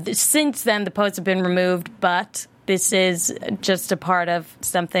 Since then, the posts have been removed, but this is just a part of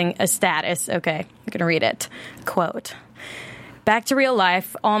a status. Okay, I'm going to read it. Quote. Back to real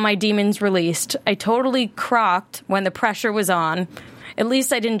life, all my demons released. I totally crocked when the pressure was on. At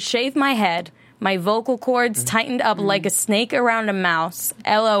least I didn't shave my head. My vocal cords tightened up like a snake around a mouse.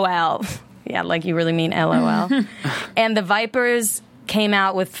 LOL. Yeah, like you really mean LOL. And the vipers came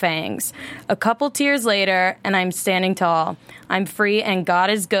out with fangs. A couple tears later, and I'm standing tall. I'm free and God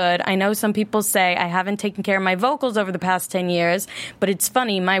is good. I know some people say I haven't taken care of my vocals over the past 10 years, but it's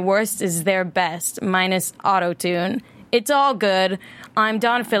funny, my worst is their best, minus auto-tune. It's all good. I'm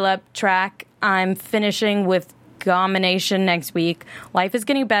Don Phillip, track. I'm finishing with Domination next week. Life is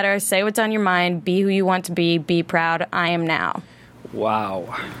getting better. Say what's on your mind. Be who you want to be. Be proud. I am now.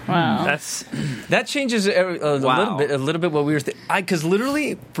 Wow. That changes a little bit what we were thinking. Because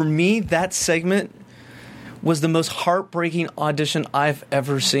literally, for me, that segment was the most heartbreaking audition I've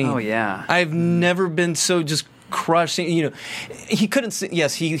ever seen. Oh, yeah. I've never been so just crushing. He couldn't sing.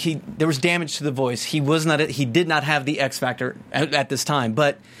 Yes, he there was damage to the voice. He did not have the X Factor at this time.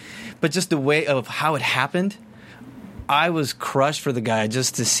 But just the way of how it happened, I was crushed for the guy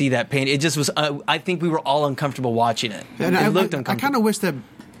just to see that pain. It just was. I think we were all uncomfortable watching it. And it looked uncomfortable. I kind of wish that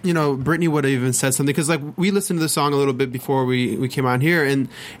Britney would have even said something, because we listened to the song a little bit before we came on here, and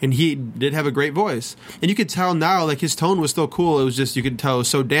he did have a great voice, and you could tell now his tone was still cool. It was just, you could tell it was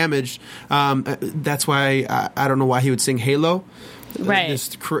so damaged. That's why I don't know why he would sing Halo. Right.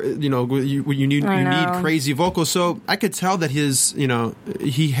 You need crazy vocals. So I could tell that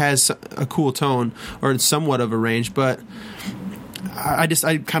he has a cool tone or somewhat of a range, but I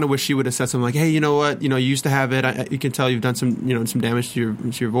kind of wish she would have said something like, hey, you know what, you used to have it. You can tell you've done some damage to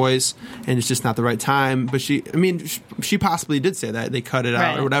your voice, and it's just not the right time. But she possibly did say that. They cut it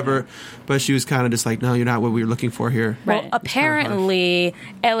out or whatever. But she was kind of just like, no, you're not what we were looking for here. Well, apparently,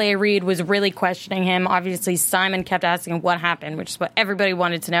 L.A. Reid was really questioning him. Obviously, Simon kept asking him what happened, which is what everybody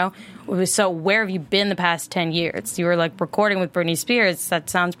wanted to know. It was, so where have you been the past 10 years? You were recording with Britney Spears. That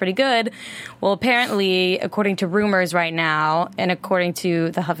sounds pretty good. Well, apparently, according to rumors right now, and according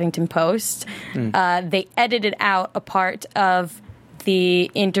to the Huffington Post, they edited out a part of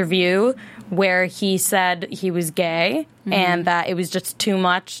the interview where he said he was gay and that it was just too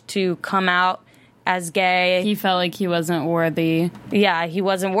much to come out as gay. He felt like he wasn't worthy. Yeah, he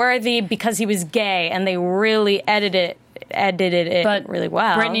wasn't worthy because he was gay, and they really edited it really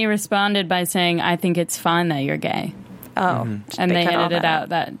well. Britney responded by saying, I think it's fine that you're gay. Oh. And they edited out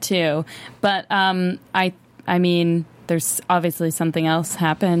that too. But I mean, there's obviously something else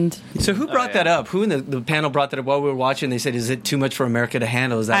happened. So who brought that up? Who in the panel brought that up while we were watching? They said, is it too much for America to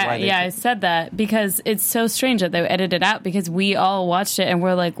handle? Is that why? I said that because it's so strange that they edited it out, because we all watched it and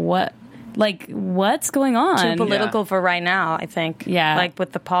we're like, what? What's going on? Too political for right now, I think. Yeah.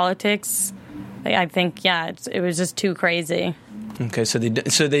 With the politics, I think, it was just too crazy. Okay, so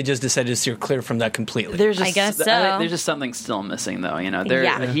they just decided to steer clear from that completely. I guess so. There's just something still missing, though.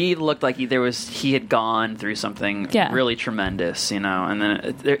 He looked like he had gone through something really tremendous, and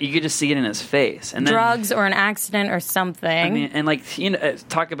then you could just see it in his face. And then, drugs or an accident or something. I mean,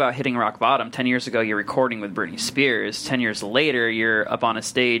 talk about hitting rock bottom. 10 years ago, you're recording with Britney Spears. 10 years later, you're up on a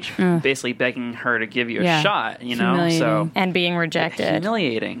stage, basically begging her to give you a shot. And being rejected,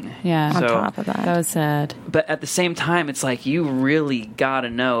 humiliating. Yeah, on top of that was sad. But at the same time, it's like you really got to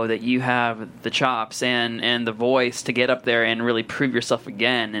know that you have the chops and the voice to get up there and really prove yourself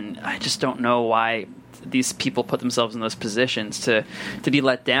again. And I just don't know why these people put themselves in those positions to be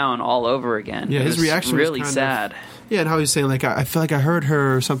let down all over again. Yeah, his reaction really was sad. Yeah, and how he's saying, I feel like I heard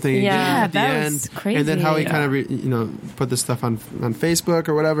her or something at the end. Was crazy. And then how he kind of, put this stuff on Facebook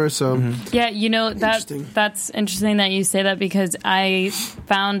or whatever. So that's interesting that you say that, because I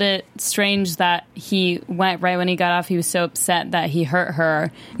found it strange that he went right when he got off. He was so upset that he hurt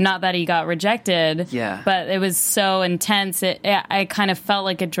her, not that he got rejected. Yeah. But it was so intense. I kind of felt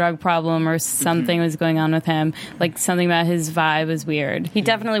like a drug problem or something was going on with him. Like something about his vibe was weird. He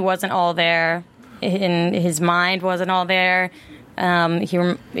definitely wasn't all there in his mind wasn't all there.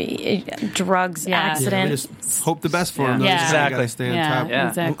 Drugs, accident. We just hope the best for him. Yeah. Exactly. Stay on top.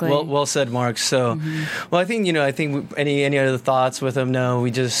 Exactly. Well said, Mark. So, well, I think any other thoughts with him? No,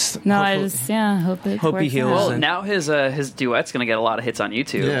 we just I hope it hope he works heals. out. Well, now his duet's going to get a lot of hits on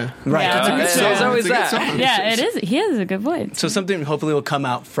YouTube. Yeah. Right. Yeah. It's a good So song. there's always It's a good that. song. Yeah, it is. He has a good voice. So something hopefully will come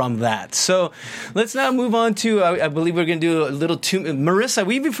out from that. So let's now move on to, I believe we're going to do a little Marissa.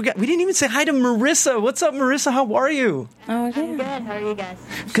 We didn't even say hi to Marissa. What's up, Marissa? How are you? Oh, okay. I'm good. How are you guys?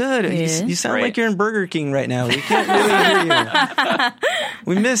 Good. You sound like you're in Burger King right now. We can't really hear you.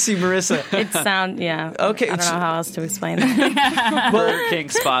 We miss you, Marissa. Okay. Okay, I don't know how else to explain that. Burger King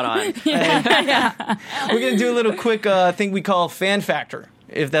spot on. We're going to do a little quick thing we call Fan Factor.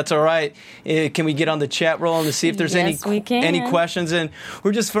 If that's all right, can we get on the chat roll to see if there's Yes, we can. any questions? And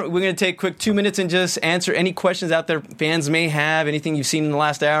we're going to take a quick 2 minutes and just answer any questions out there fans may have, anything you've seen in the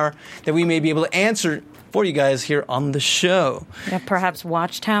last hour that we may be able to answer for you guys here on the show. Yeah, perhaps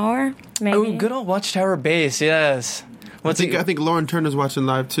Watchtower, maybe. Oh, good old Watchtower base, yes. I think Lauren Turner's watching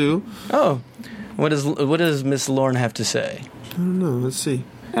live too. Oh, what does Miss Lauren have to say? I don't know. Let's see.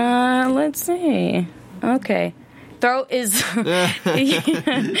 Let's see. Okay. Throat is...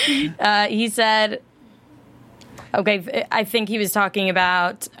 he said... Okay, I think he was talking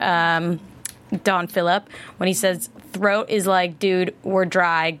about Don Phillip when he says, throat is like, dude, we're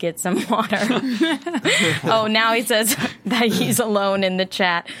dry, get some water. Oh, now he says that he's alone in the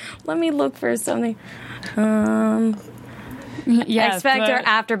chat. Let me look for something. X Factor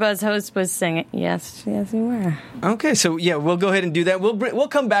AfterBuzz host was singing. Yes, you were. Okay, so yeah, we'll go ahead and do that. We'll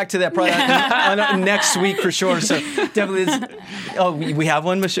come back to that probably on next week for sure. So definitely, we have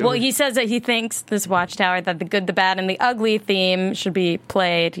one, Michelle. Well, he says that he thinks this Watchtower that the good, the bad, and the ugly theme should be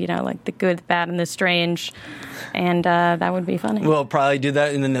played. Like the good, the bad, and the strange, and that would be funny. We'll probably do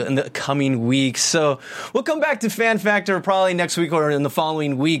that in the coming weeks. So we'll come back to Fan Factor probably next week or in the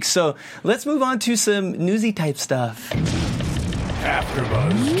following week. So let's move on to some newsy type stuff.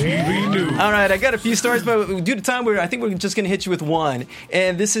 AfterBuzz TV News. All right, I got a few stories, but due to time, I think we're just going to hit you with one.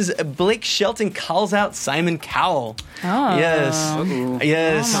 And this is Blake Shelton calls out Simon Cowell. Oh. Yes. Ooh.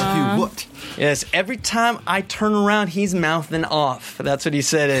 Yes. What? Yes. Every time I turn around, he's mouthing off. That's what he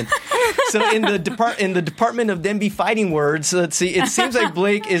said. And so in the department of them be fighting words, let's see, it seems like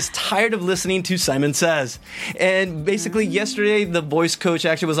Blake is tired of listening to Simon Says. And basically yesterday, the voice coach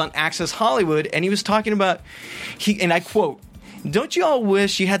actually was on Access Hollywood, and he was talking about, and I quote, "Don't you all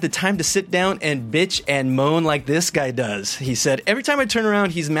wish you had the time to sit down and bitch and moan like this guy does?" He said, "Every time I turn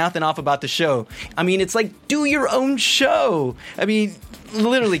around, he's mouthing off about the show. I mean, it's like, do your own show. I mean,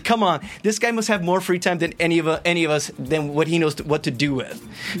 literally, come on. This guy must have more free time than any of us, than what he knows what to do with."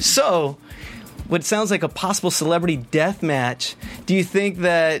 So, what sounds like a possible celebrity death match, do you think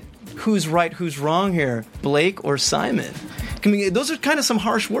that who's right, who's wrong here, Blake or Simon? I mean, those are kind of some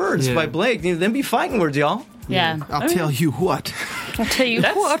harsh words by Blake. Them be fighting words, y'all. Yeah. I'll tell you what. I'll tell you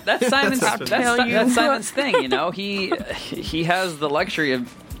what. That's Simon's. I'll tell you That's what. Simon's thing. He has the luxury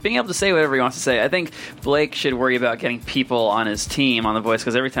of being able to say whatever he wants to say. I think Blake should worry about getting people on his team on The Voice,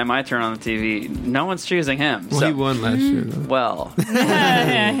 because every time I turn on the TV, no one's choosing him. Well, he won last year, though. Well,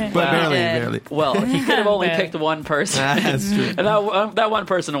 but barely. Well, he could have only picked one person. That's true. And that one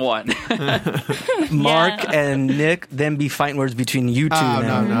person won. Mark and Nick, them be fighting words between you two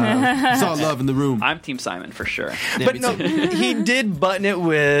now. No. It's all love in the room. I'm Team Simon for sure. But no, he did button it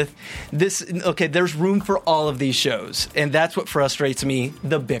with this. Okay, there's room for all of these shows, and that's what frustrates me: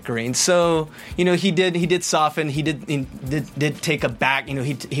 the bickering. So he did soften. He did take a back.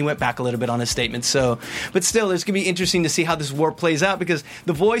 He went back a little bit on his statement. So, but still, it's gonna be interesting to see how this war plays out, because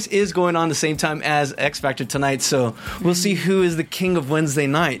The Voice is going on the same time as X Factor tonight. So we'll see who is the king of Wednesday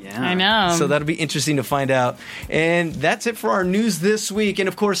night. Yeah. I know. So that'll be interesting to find out. And that's it for our news this week. And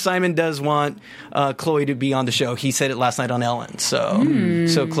of course, Simon does want Khloe to be on the show. He said it last night on Ellen. So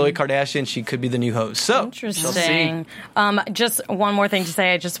Khloe Kardashian, she could be the new host. So Interesting. Just one more thing to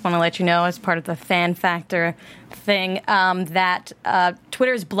say. I just want to let you know, as part of the Fan Factor thing, that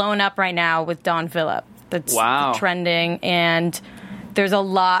Twitter is blowing up right now with Don Phillip. That's trending, and there's a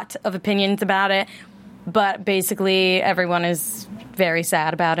lot of opinions about it. But basically, everyone is very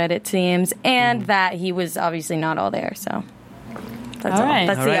sad about it, it seems, and that he was obviously not all there. So that's all. Right.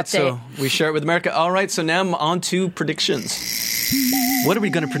 That's all the right, update. so we share it with America. All right, so now I'm on to predictions. What are we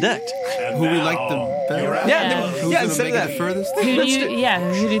going to predict? Who we like the better? Who's Yeah, gonna instead make of it that. the furthest? Who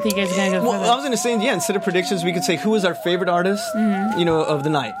do you think is going to go Well, further? I was going to say, instead of predictions, we could say who is our favorite artist, of the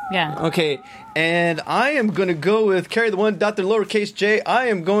night. Yeah. Okay, and I am going to go with Carrie the One, Dr. Lowercase J. I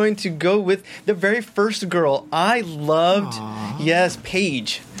am going to go with the very first girl. I loved,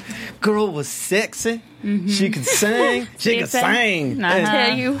 Paige. girl was sexy. She could sing. She could sing. I'll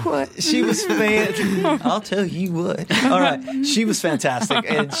tell you what. She was I'll tell you what. All right, she was fantastic,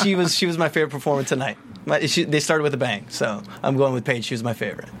 and she was my favorite performer tonight. They started with a bang, so I'm going with Paige. She was my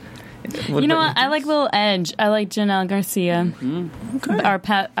favorite. You know what? I like Little Edge. I like Janelle Garcia. Okay. Our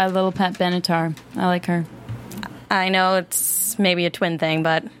little pet Benatar. I like her. I know it's maybe a twin thing,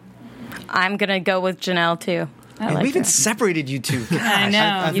 but I'm going to go with Janelle, too. We even separated you two. Gosh. I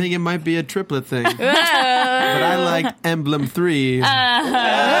know. I think it might be a triplet thing. But I like Emblem 3. The best.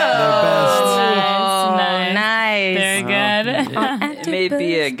 Nice. Very good. It may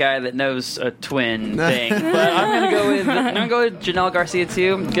be a guy that knows a twin thing, but I'm gonna go with Janelle Garcia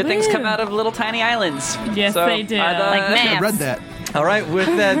too. Good things come out of little tiny islands. Yes, so they do. Like I maps. read that. All right, with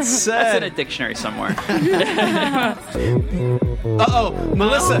that That's in a said, dictionary somewhere.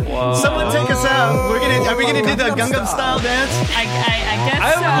 Melissa, someone take us out. Are we gonna do the Gangnam Style dance? I guess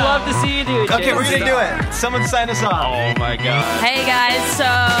I would love to see you do it. Okay, we're Jason. gonna do it. Someone sign us off. Oh my god. Hey, guys, so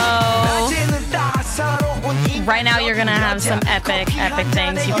right now you're going to have some epic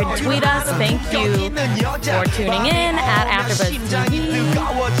things. You can tweet us. Thank you for tuning in at AfterBuzz TV.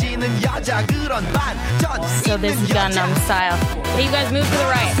 So this is Gangnam Style. Hey, you guys, move to the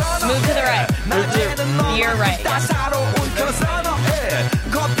right. Move to the right. Move to your right.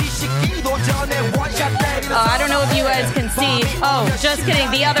 I don't know if you guys can see. Oh, just kidding.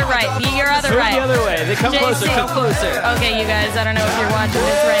 The other right. Your other right. The other way. They come closer. JC. Come closer. Okay, you guys, I don't know if you're watching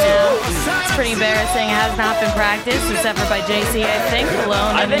this right now. It's pretty embarrassing. It has not been practiced, except for by JC, I think,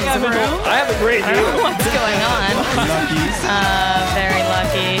 alone in his room. I have a great I don't know what's going on. Very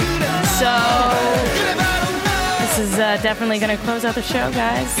lucky. So, this is definitely going to close out the show,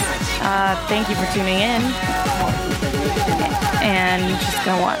 guys. Thank you for tuning in. And you're just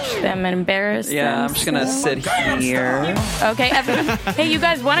going to watch them and embarrass them. Yeah, I'm just going to sit here. Okay. Hey, you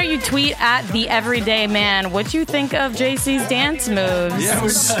guys, why don't you tweet at The Everyday Man what you think of JC's dance moves? Yeah,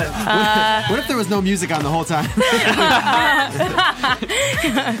 what if there was no music on the whole time?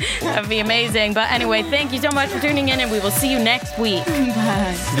 That'd be amazing. But anyway, thank you so much for tuning in, and we will see you next week.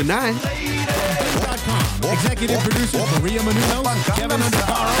 Bye. Good night. Executive producers Maria Menounos, Kevin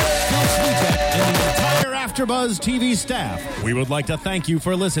Undercaro, Phil Svitek, and the entire AfterBuzz TV staff. We would like to thank you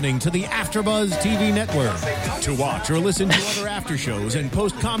for listening to the AfterBuzz TV network. To watch or listen to other after shows and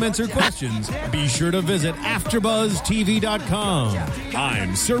post comments or questions, be sure to visit AfterBuzzTV.com.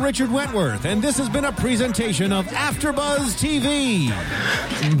 I'm Sir Richard Wentworth, and this has been a presentation of AfterBuzz TV.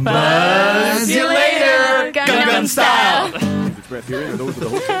 Buzz you later, Gangnam Style. Expressed herein are those of the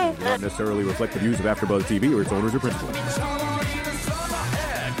host, do not necessarily reflect the views of AfterBuzz TV or its owners or principals.